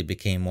eventually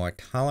became more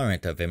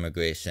tolerant of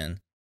immigration,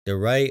 the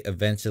right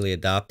eventually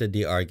adopted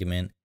the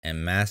argument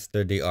and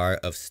mastered the art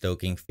of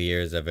stoking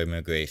fears of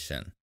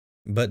immigration.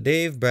 But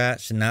Dave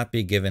Brat should not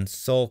be given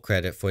sole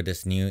credit for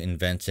this new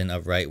invention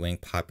of right-wing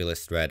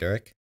populist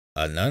rhetoric.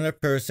 Another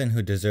person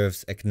who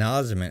deserves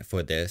acknowledgement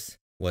for this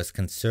was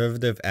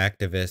conservative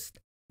activist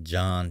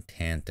John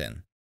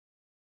Tanton.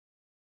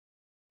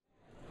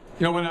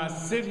 You know, when I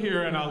sit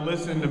here and I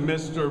listen to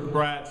Mr.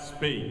 Brat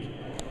speak,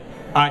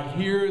 I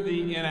hear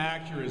the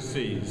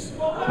inaccuracies.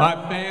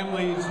 My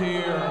family's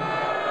here.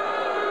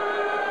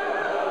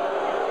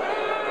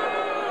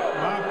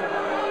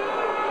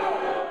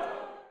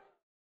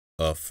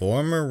 A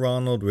former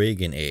Ronald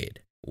Reagan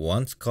aide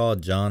once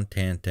called John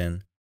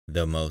Tanton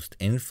the most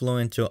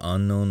influential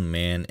unknown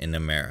man in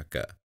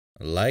America.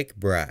 Like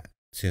Brat,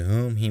 to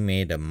whom he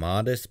made a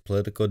modest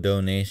political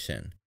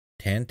donation,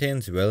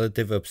 Tanton's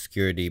relative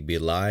obscurity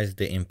belies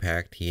the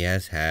impact he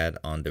has had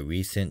on the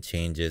recent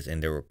changes in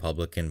the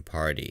Republican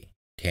Party.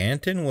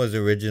 Tanton was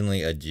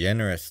originally a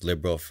generous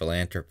liberal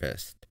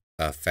philanthropist,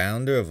 a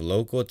founder of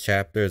local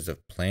chapters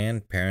of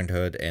Planned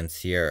Parenthood and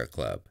Sierra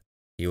Club.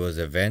 He was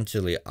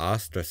eventually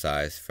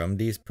ostracized from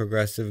these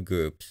progressive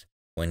groups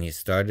when he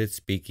started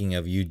speaking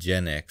of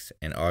eugenics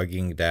and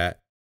arguing that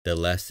the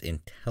less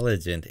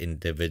intelligent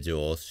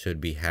individuals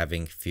should be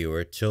having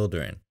fewer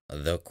children.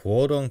 The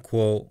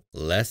quote-unquote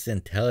less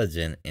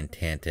intelligent in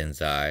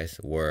Tanton's eyes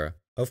were,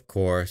 of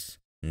course,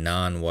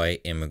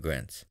 non-white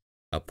immigrants,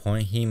 a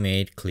point he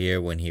made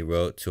clear when he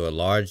wrote to a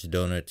large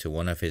donor to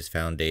one of his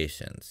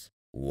foundations.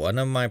 "One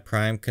of my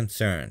prime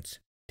concerns,"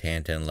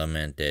 Tanton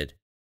lamented,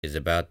 "is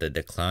about the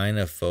decline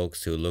of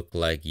folks who look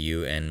like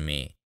you and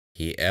me."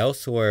 He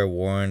elsewhere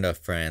warned a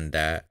friend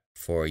that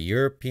for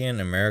European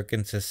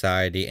American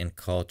society and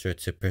culture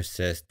to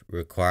persist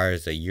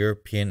requires a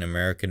European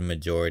American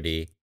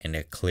majority, and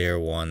a clear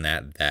one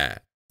at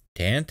that.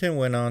 Tanton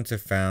went on to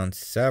found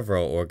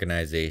several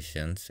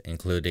organizations,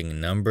 including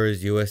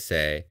Numbers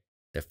USA,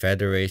 the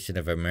Federation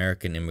of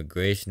American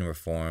Immigration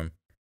Reform,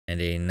 and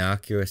the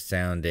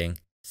innocuous-sounding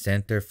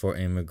Center for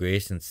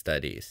Immigration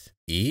Studies.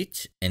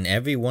 Each and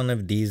every one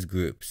of these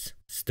groups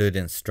stood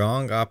in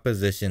strong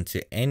opposition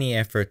to any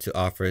effort to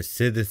offer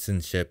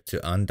citizenship to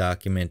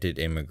undocumented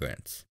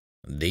immigrants.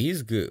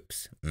 These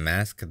groups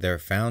masked their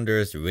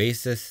founders'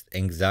 racist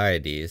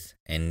anxieties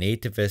and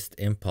nativist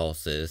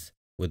impulses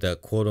with a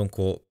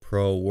quote-unquote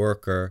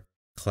pro-worker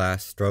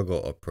class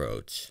struggle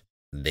approach.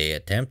 They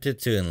attempted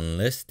to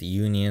enlist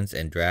unions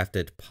and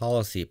drafted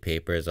policy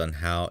papers on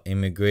how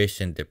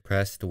immigration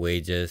depressed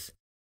wages,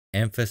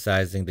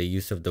 emphasizing the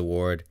use of the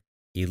word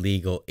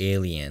illegal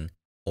alien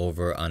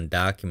over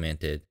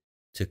undocumented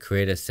to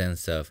create a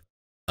sense of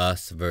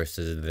us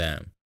versus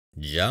them.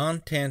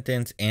 John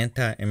Tanton's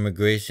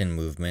anti-immigration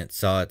movement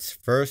saw its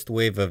first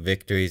wave of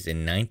victories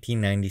in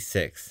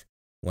 1996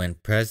 when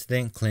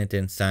President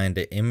Clinton signed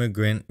the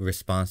Immigrant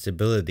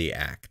Responsibility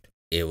Act.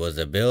 It was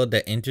a bill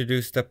that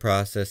introduced the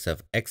process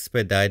of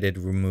expedited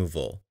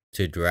removal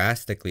to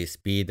drastically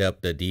speed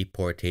up the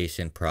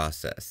deportation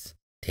process.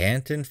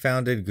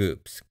 Tanton-founded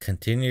groups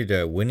continued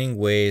their winning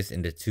ways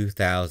in the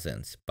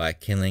 2000s by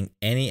killing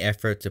any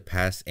effort to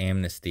pass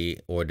amnesty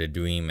or the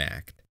DREAM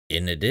Act.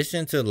 In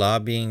addition to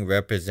lobbying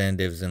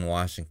representatives in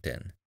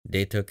Washington,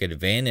 they took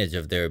advantage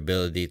of their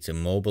ability to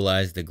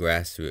mobilize the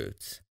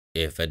grassroots.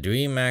 If a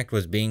DREAM Act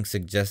was being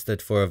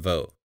suggested for a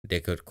vote, they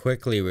could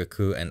quickly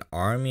recruit an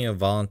army of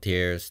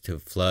volunteers to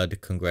flood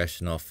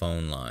congressional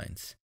phone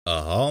lines.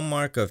 A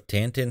hallmark of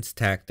Tanton's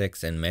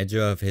tactics and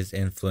measure of his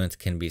influence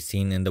can be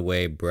seen in the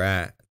way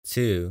Brat,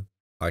 too,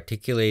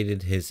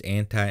 articulated his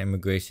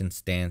anti-immigration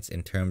stance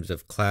in terms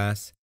of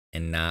class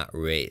and not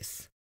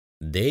race.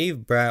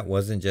 Dave Brat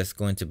wasn't just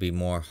going to be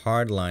more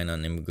hardline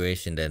on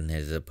immigration than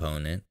his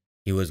opponent.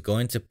 He was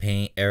going to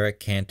paint Eric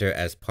Cantor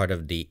as part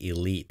of the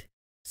elite,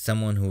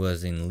 someone who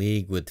was in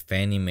league with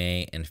Fannie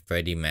Mae and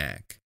Freddie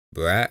Mac.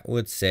 Brat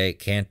would say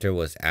Cantor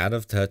was out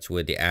of touch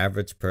with the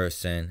average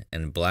person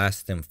and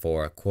blast him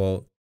for,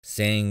 quote,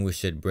 saying we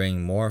should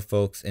bring more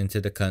folks into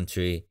the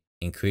country,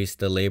 increase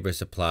the labor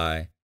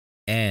supply,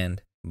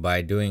 and,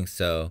 by doing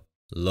so,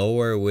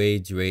 lower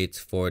wage rates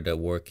for the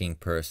working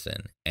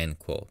person, end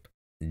quote.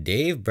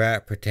 Dave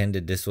Brat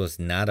pretended this was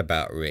not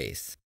about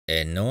race,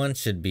 and no one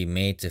should be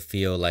made to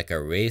feel like a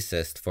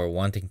racist for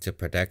wanting to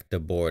protect the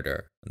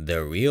border.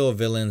 The real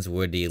villains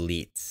were the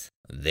elites.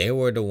 They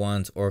were the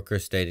ones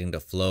orchestrating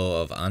the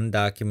flow of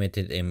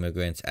undocumented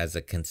immigrants as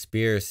a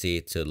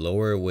conspiracy to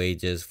lower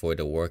wages for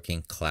the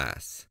working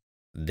class.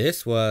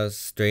 This was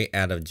straight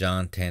out of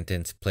John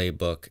Tanton's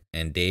playbook,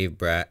 and Dave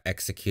Brat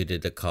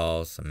executed the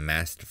calls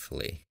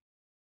masterfully.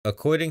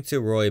 According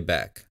to Roy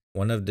Beck,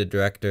 one of the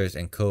directors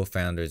and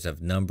co-founders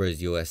of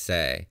Numbers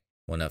USA,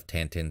 one of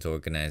Tanton's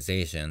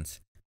organizations,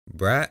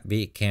 Brat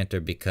beat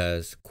Cantor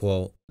because,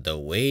 quote, the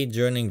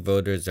wage-earning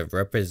voters of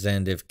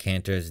Representative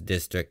Cantor's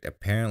district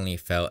apparently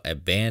felt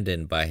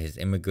abandoned by his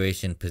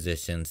immigration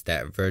positions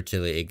that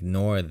virtually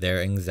ignore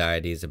their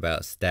anxieties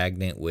about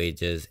stagnant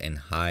wages and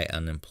high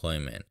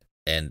unemployment.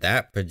 And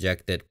that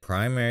projected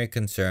primary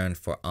concern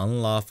for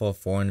unlawful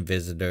foreign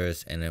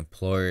visitors and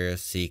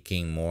employers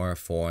seeking more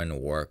foreign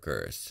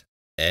workers.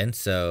 And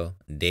so,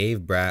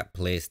 Dave Brat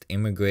placed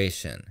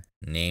immigration,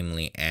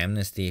 namely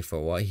amnesty for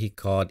what he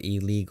called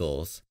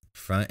illegals,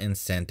 front and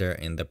center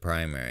in the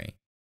primary,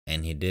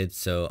 and he did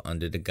so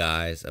under the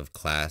guise of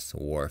class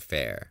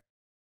warfare.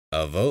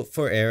 A vote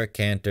for Eric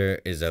Cantor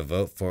is a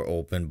vote for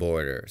open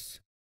borders.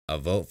 A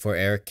vote for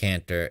Eric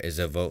Cantor is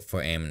a vote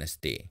for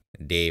amnesty,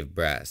 Dave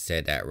Brat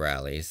said at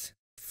rallies.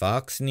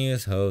 Fox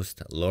News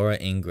host Laura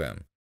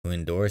Ingraham, who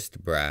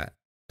endorsed Brat,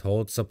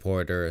 told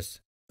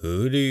supporters,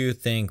 "Who do you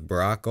think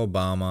Barack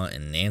Obama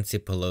and Nancy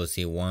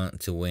Pelosi want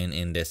to win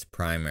in this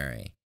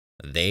primary?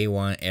 They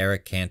want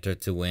Eric Cantor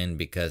to win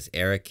because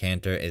Eric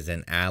Cantor is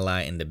an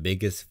ally in the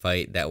biggest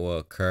fight that will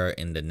occur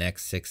in the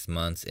next 6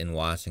 months in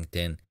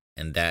Washington,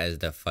 and that is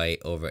the fight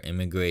over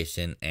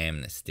immigration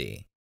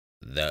amnesty."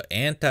 The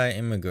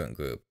anti-immigrant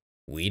group,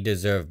 We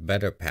Deserve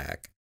Better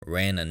PAC,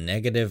 ran a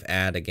negative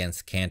ad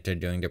against Cantor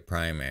during the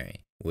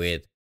primary,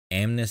 with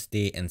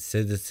amnesty and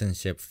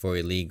citizenship for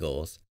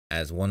illegals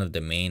as one of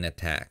the main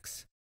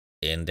attacks.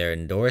 In their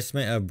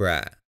endorsement of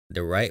Brat,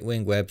 the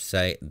right-wing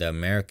website The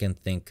American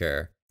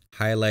Thinker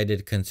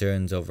highlighted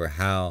concerns over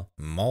how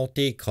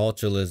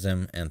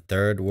multiculturalism and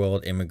third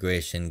world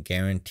immigration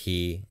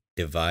guarantee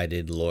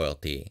divided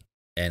loyalty,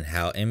 and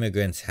how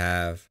immigrants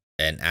have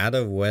an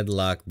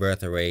out-of-wedlock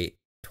birth rate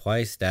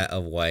twice that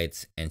of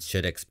whites and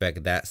should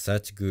expect that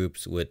such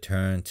groups would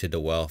turn to the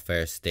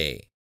welfare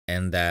state,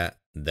 and that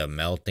the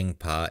melting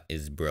pot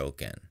is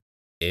broken.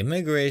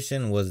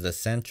 Immigration was the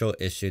central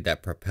issue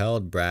that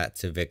propelled Brat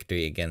to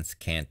victory against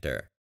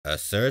Cantor. A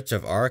search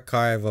of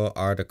archival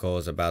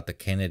articles about the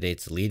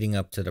candidates leading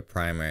up to the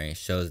primary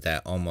shows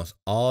that almost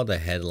all the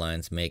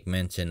headlines make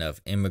mention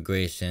of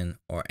immigration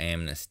or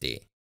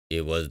amnesty.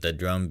 It was the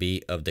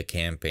drumbeat of the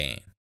campaign.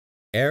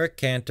 Eric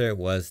Cantor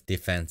was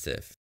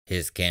defensive.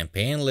 His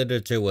campaign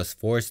literature was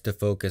forced to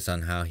focus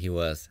on how he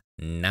was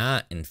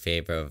not in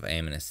favor of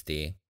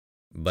amnesty,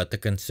 but the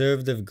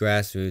conservative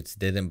Grassroots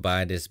didn't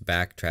buy this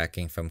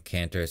backtracking from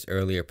Cantor's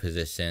earlier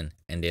position,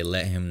 and they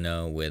let him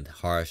know with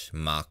harsh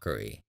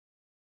mockery.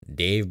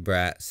 Dave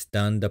Brat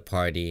stunned the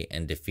party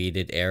and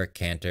defeated Eric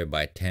Cantor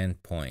by 10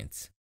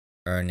 points,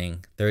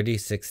 earning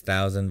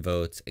 36,000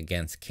 votes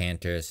against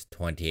Cantor's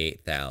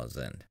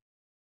 28,000.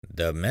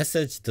 The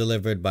message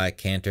delivered by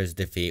Cantor's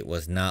defeat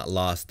was not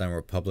lost on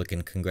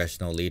Republican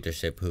congressional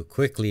leadership, who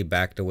quickly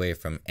backed away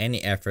from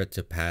any effort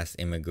to pass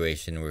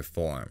immigration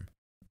reform.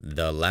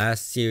 The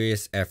last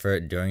serious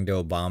effort during the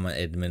Obama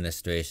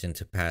administration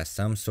to pass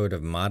some sort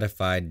of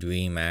modified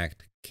DREAM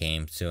Act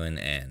came to an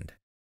end.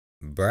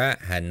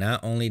 Brat had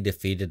not only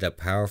defeated a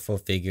powerful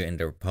figure in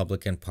the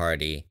Republican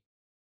Party,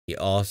 he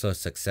also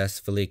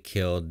successfully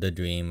killed the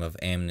dream of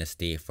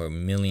amnesty for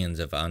millions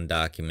of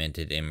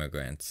undocumented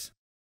immigrants.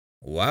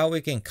 While we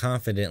can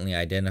confidently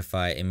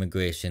identify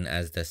immigration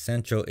as the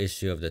central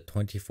issue of the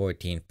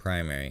 2014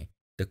 primary,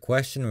 the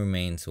question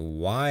remains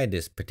why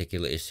this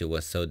particular issue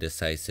was so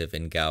decisive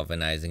in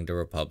galvanizing the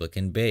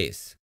Republican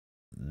base.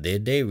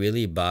 Did they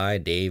really buy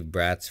Dave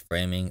Brat's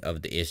framing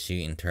of the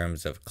issue in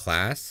terms of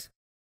class?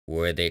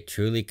 Were they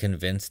truly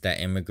convinced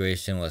that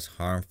immigration was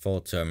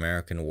harmful to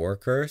American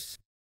workers?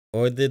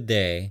 Or did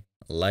they,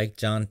 like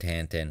John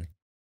Tanton,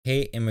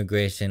 hate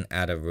immigration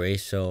out of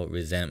racial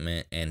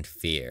resentment and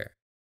fear?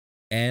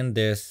 And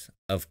this,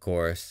 of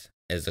course,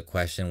 is a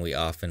question we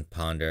often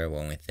ponder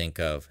when we think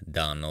of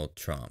Donald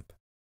Trump.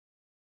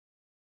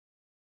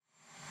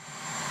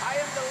 I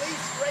am the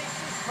least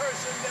racist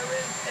person there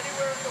is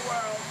anywhere in the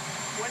world.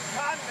 When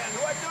con men,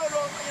 who I've known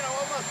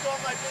almost all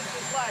my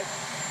business life,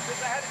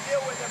 because I had to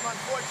deal with him,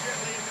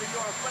 unfortunately, in New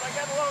York, but I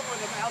got along with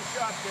him, Al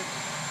Sharpton.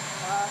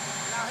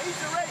 Now, he's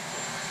a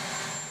racist.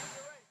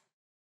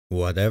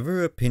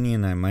 Whatever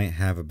opinion I might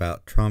have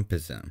about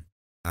Trumpism,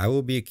 I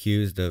will be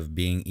accused of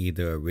being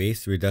either a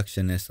race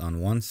reductionist on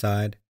one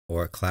side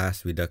or a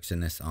class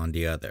reductionist on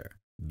the other.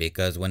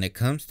 Because when it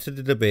comes to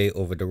the debate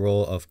over the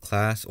role of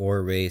class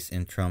or race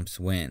in Trump's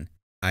win,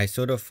 I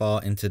sort of fall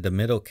into the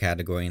middle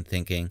category in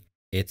thinking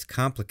it's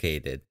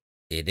complicated.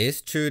 It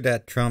is true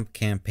that Trump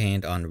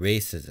campaigned on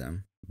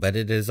racism, but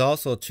it is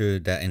also true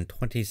that in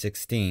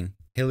 2016,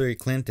 Hillary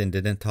Clinton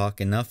didn't talk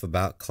enough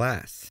about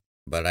class.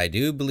 But I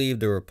do believe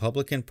the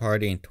Republican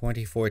Party in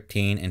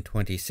 2014 and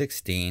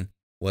 2016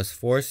 was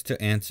forced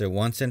to answer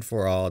once and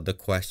for all the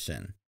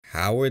question,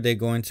 how were they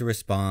going to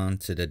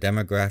respond to the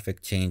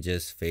demographic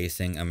changes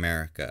facing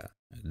America?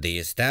 The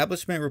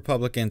establishment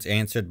Republicans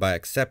answered by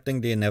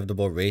accepting the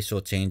inevitable racial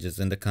changes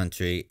in the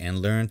country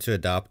and learned to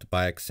adopt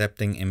by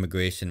accepting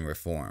immigration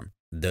reform.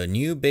 The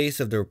new base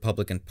of the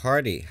Republican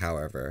Party,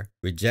 however,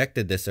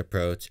 rejected this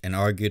approach and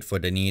argued for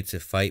the need to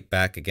fight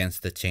back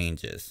against the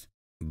changes.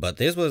 But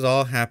this was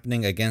all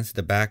happening against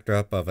the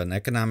backdrop of an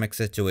economic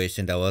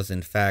situation that was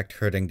in fact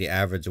hurting the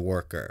average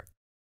worker.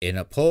 In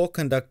a poll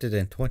conducted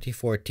in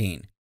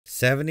 2014,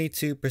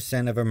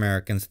 72% of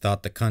Americans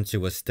thought the country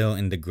was still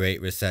in the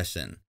Great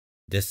Recession,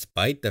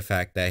 despite the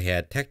fact that it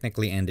had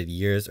technically ended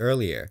years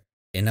earlier.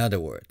 In other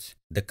words,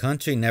 the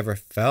country never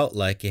felt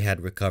like it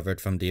had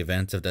recovered from the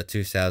events of the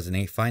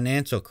 2008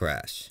 financial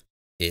crash.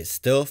 It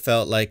still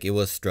felt like it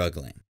was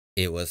struggling.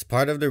 It was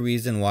part of the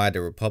reason why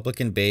the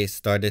Republican base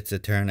started to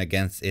turn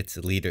against its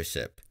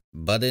leadership.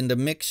 But in the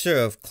mixture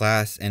of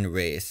class and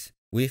race,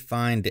 we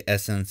find the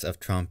essence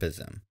of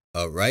Trumpism.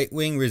 A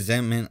right-wing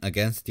resentment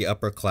against the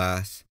upper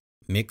class,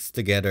 mixed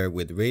together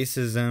with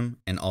racism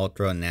and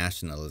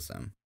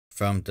ultra-nationalism.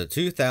 From the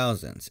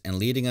 2000s and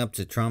leading up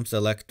to Trump's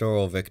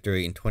electoral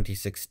victory in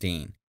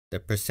 2016, the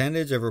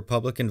percentage of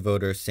Republican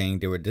voters saying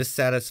they were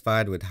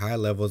dissatisfied with high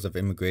levels of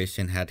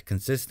immigration had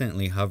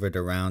consistently hovered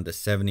around the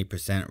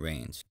 70%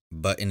 range.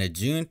 But in a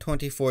June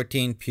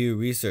 2014 Pew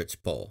Research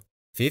poll,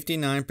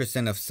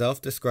 59% of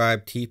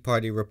self-described Tea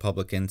Party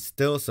Republicans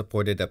still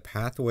supported a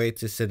pathway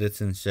to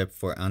citizenship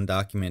for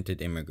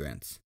undocumented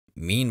immigrants.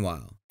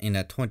 Meanwhile, in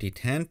a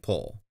 2010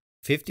 poll,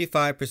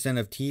 55%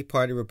 of Tea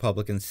Party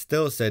Republicans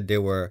still said they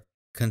were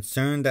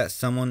concerned that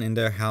someone in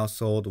their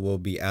household will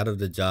be out of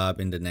the job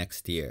in the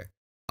next year.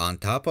 On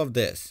top of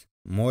this,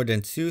 more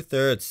than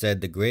 2/3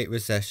 said the Great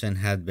Recession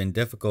had been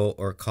difficult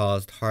or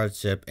caused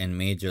hardship and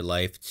major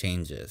life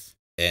changes.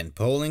 And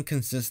polling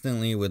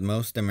consistently with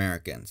most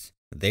Americans,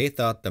 they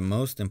thought the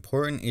most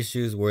important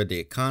issues were the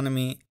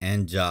economy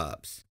and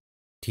jobs.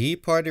 Tea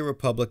Party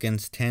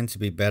Republicans tend to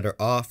be better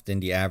off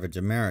than the average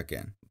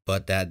American,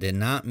 but that did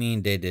not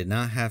mean they did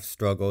not have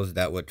struggles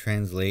that would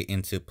translate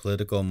into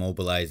political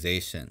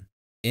mobilization.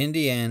 In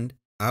the end,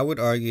 I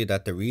would argue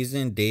that the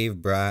reason Dave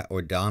Brat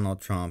or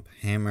Donald Trump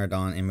hammered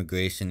on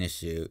immigration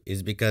issue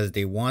is because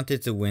they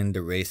wanted to win the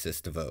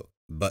racist vote.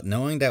 But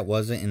knowing that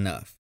wasn't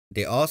enough,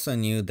 they also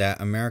knew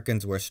that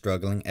Americans were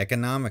struggling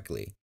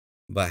economically,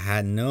 but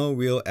had no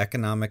real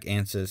economic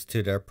answers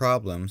to their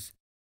problems,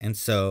 and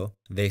so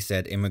they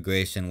said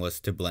immigration was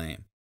to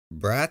blame.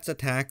 Brat's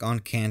attack on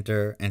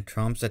Cantor and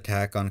Trump's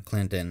attack on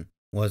Clinton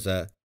was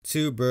a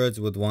two birds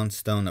with one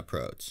stone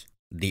approach.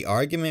 The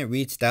argument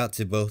reached out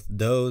to both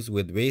those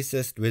with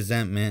racist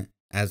resentment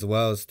as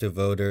well as to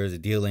voters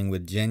dealing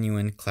with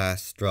genuine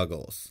class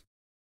struggles.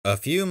 A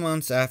few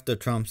months after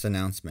Trump's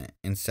announcement,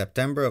 in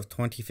September of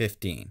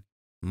 2015,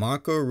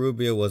 Marco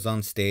Rubio was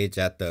on stage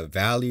at the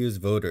Values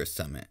Voters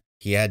Summit.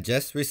 He had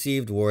just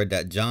received word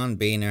that John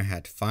Boehner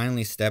had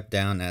finally stepped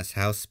down as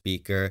House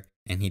Speaker,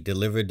 and he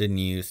delivered the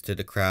news to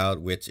the crowd,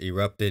 which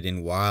erupted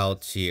in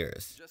wild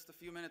cheers. Just a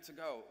few minutes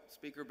ago,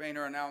 Speaker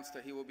Boehner announced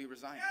that he will be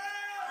resigning.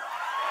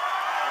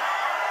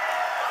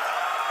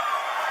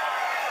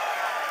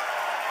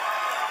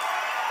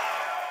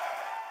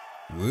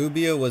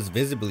 Rubio was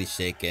visibly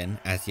shaken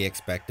as he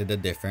expected a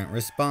different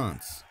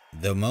response.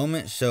 The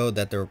moment showed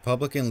that the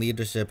Republican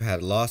leadership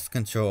had lost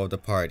control of the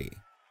party.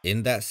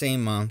 In that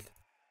same month,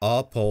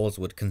 all polls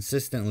would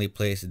consistently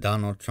place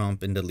Donald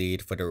Trump in the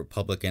lead for the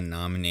Republican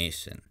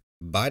nomination.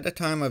 By the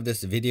time of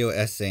this video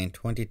essay in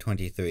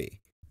 2023,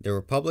 the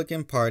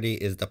Republican Party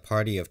is the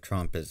party of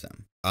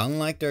Trumpism.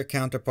 Unlike their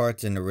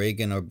counterparts in the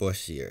Reagan or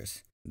Bush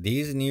years,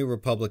 these new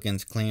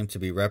Republicans claim to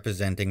be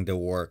representing the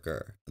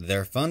worker.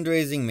 Their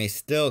fundraising may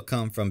still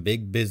come from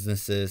big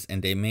businesses,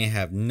 and they may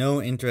have no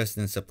interest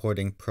in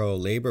supporting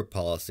pro-labor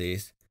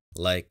policies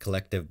like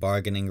collective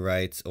bargaining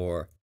rights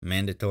or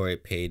mandatory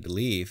paid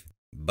leave,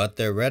 but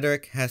their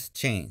rhetoric has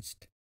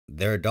changed.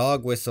 Their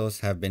dog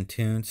whistles have been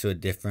tuned to a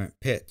different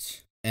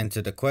pitch. And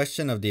to the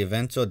question of the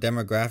eventual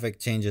demographic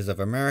changes of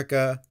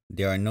America,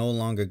 they are no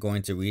longer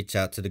going to reach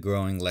out to the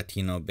growing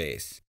Latino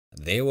base.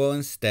 They will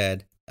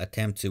instead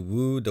attempt to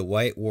woo the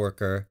white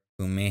worker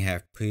who may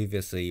have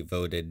previously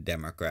voted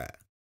Democrat.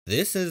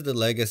 This is the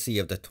legacy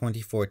of the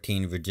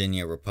 2014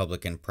 Virginia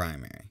Republican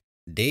primary.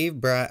 Dave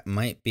Brat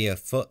might be a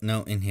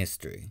footnote in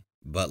history,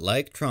 but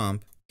like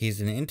Trump, he's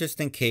an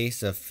interesting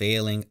case of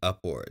failing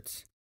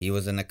upwards. He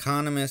was an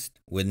economist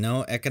with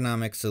no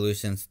economic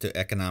solutions to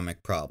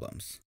economic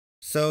problems.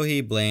 So he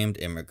blamed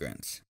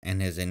immigrants,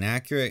 and his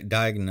inaccurate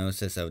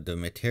diagnosis of the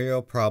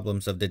material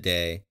problems of the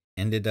day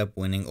ended up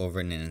winning over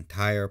an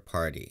entire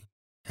party.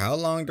 How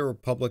long the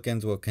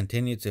Republicans will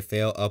continue to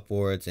fail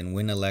upwards and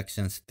win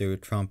elections through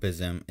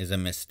Trumpism is a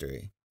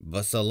mystery.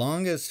 But so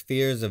long as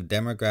fears of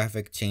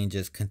demographic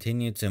changes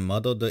continue to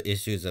muddle the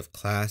issues of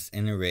class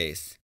and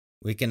race,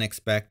 we can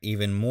expect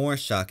even more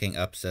shocking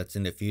upsets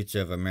in the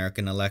future of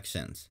American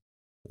elections,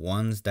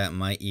 ones that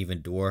might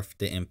even dwarf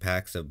the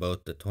impacts of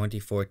both the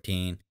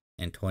 2014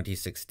 and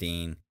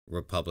 2016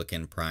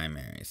 Republican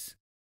primaries.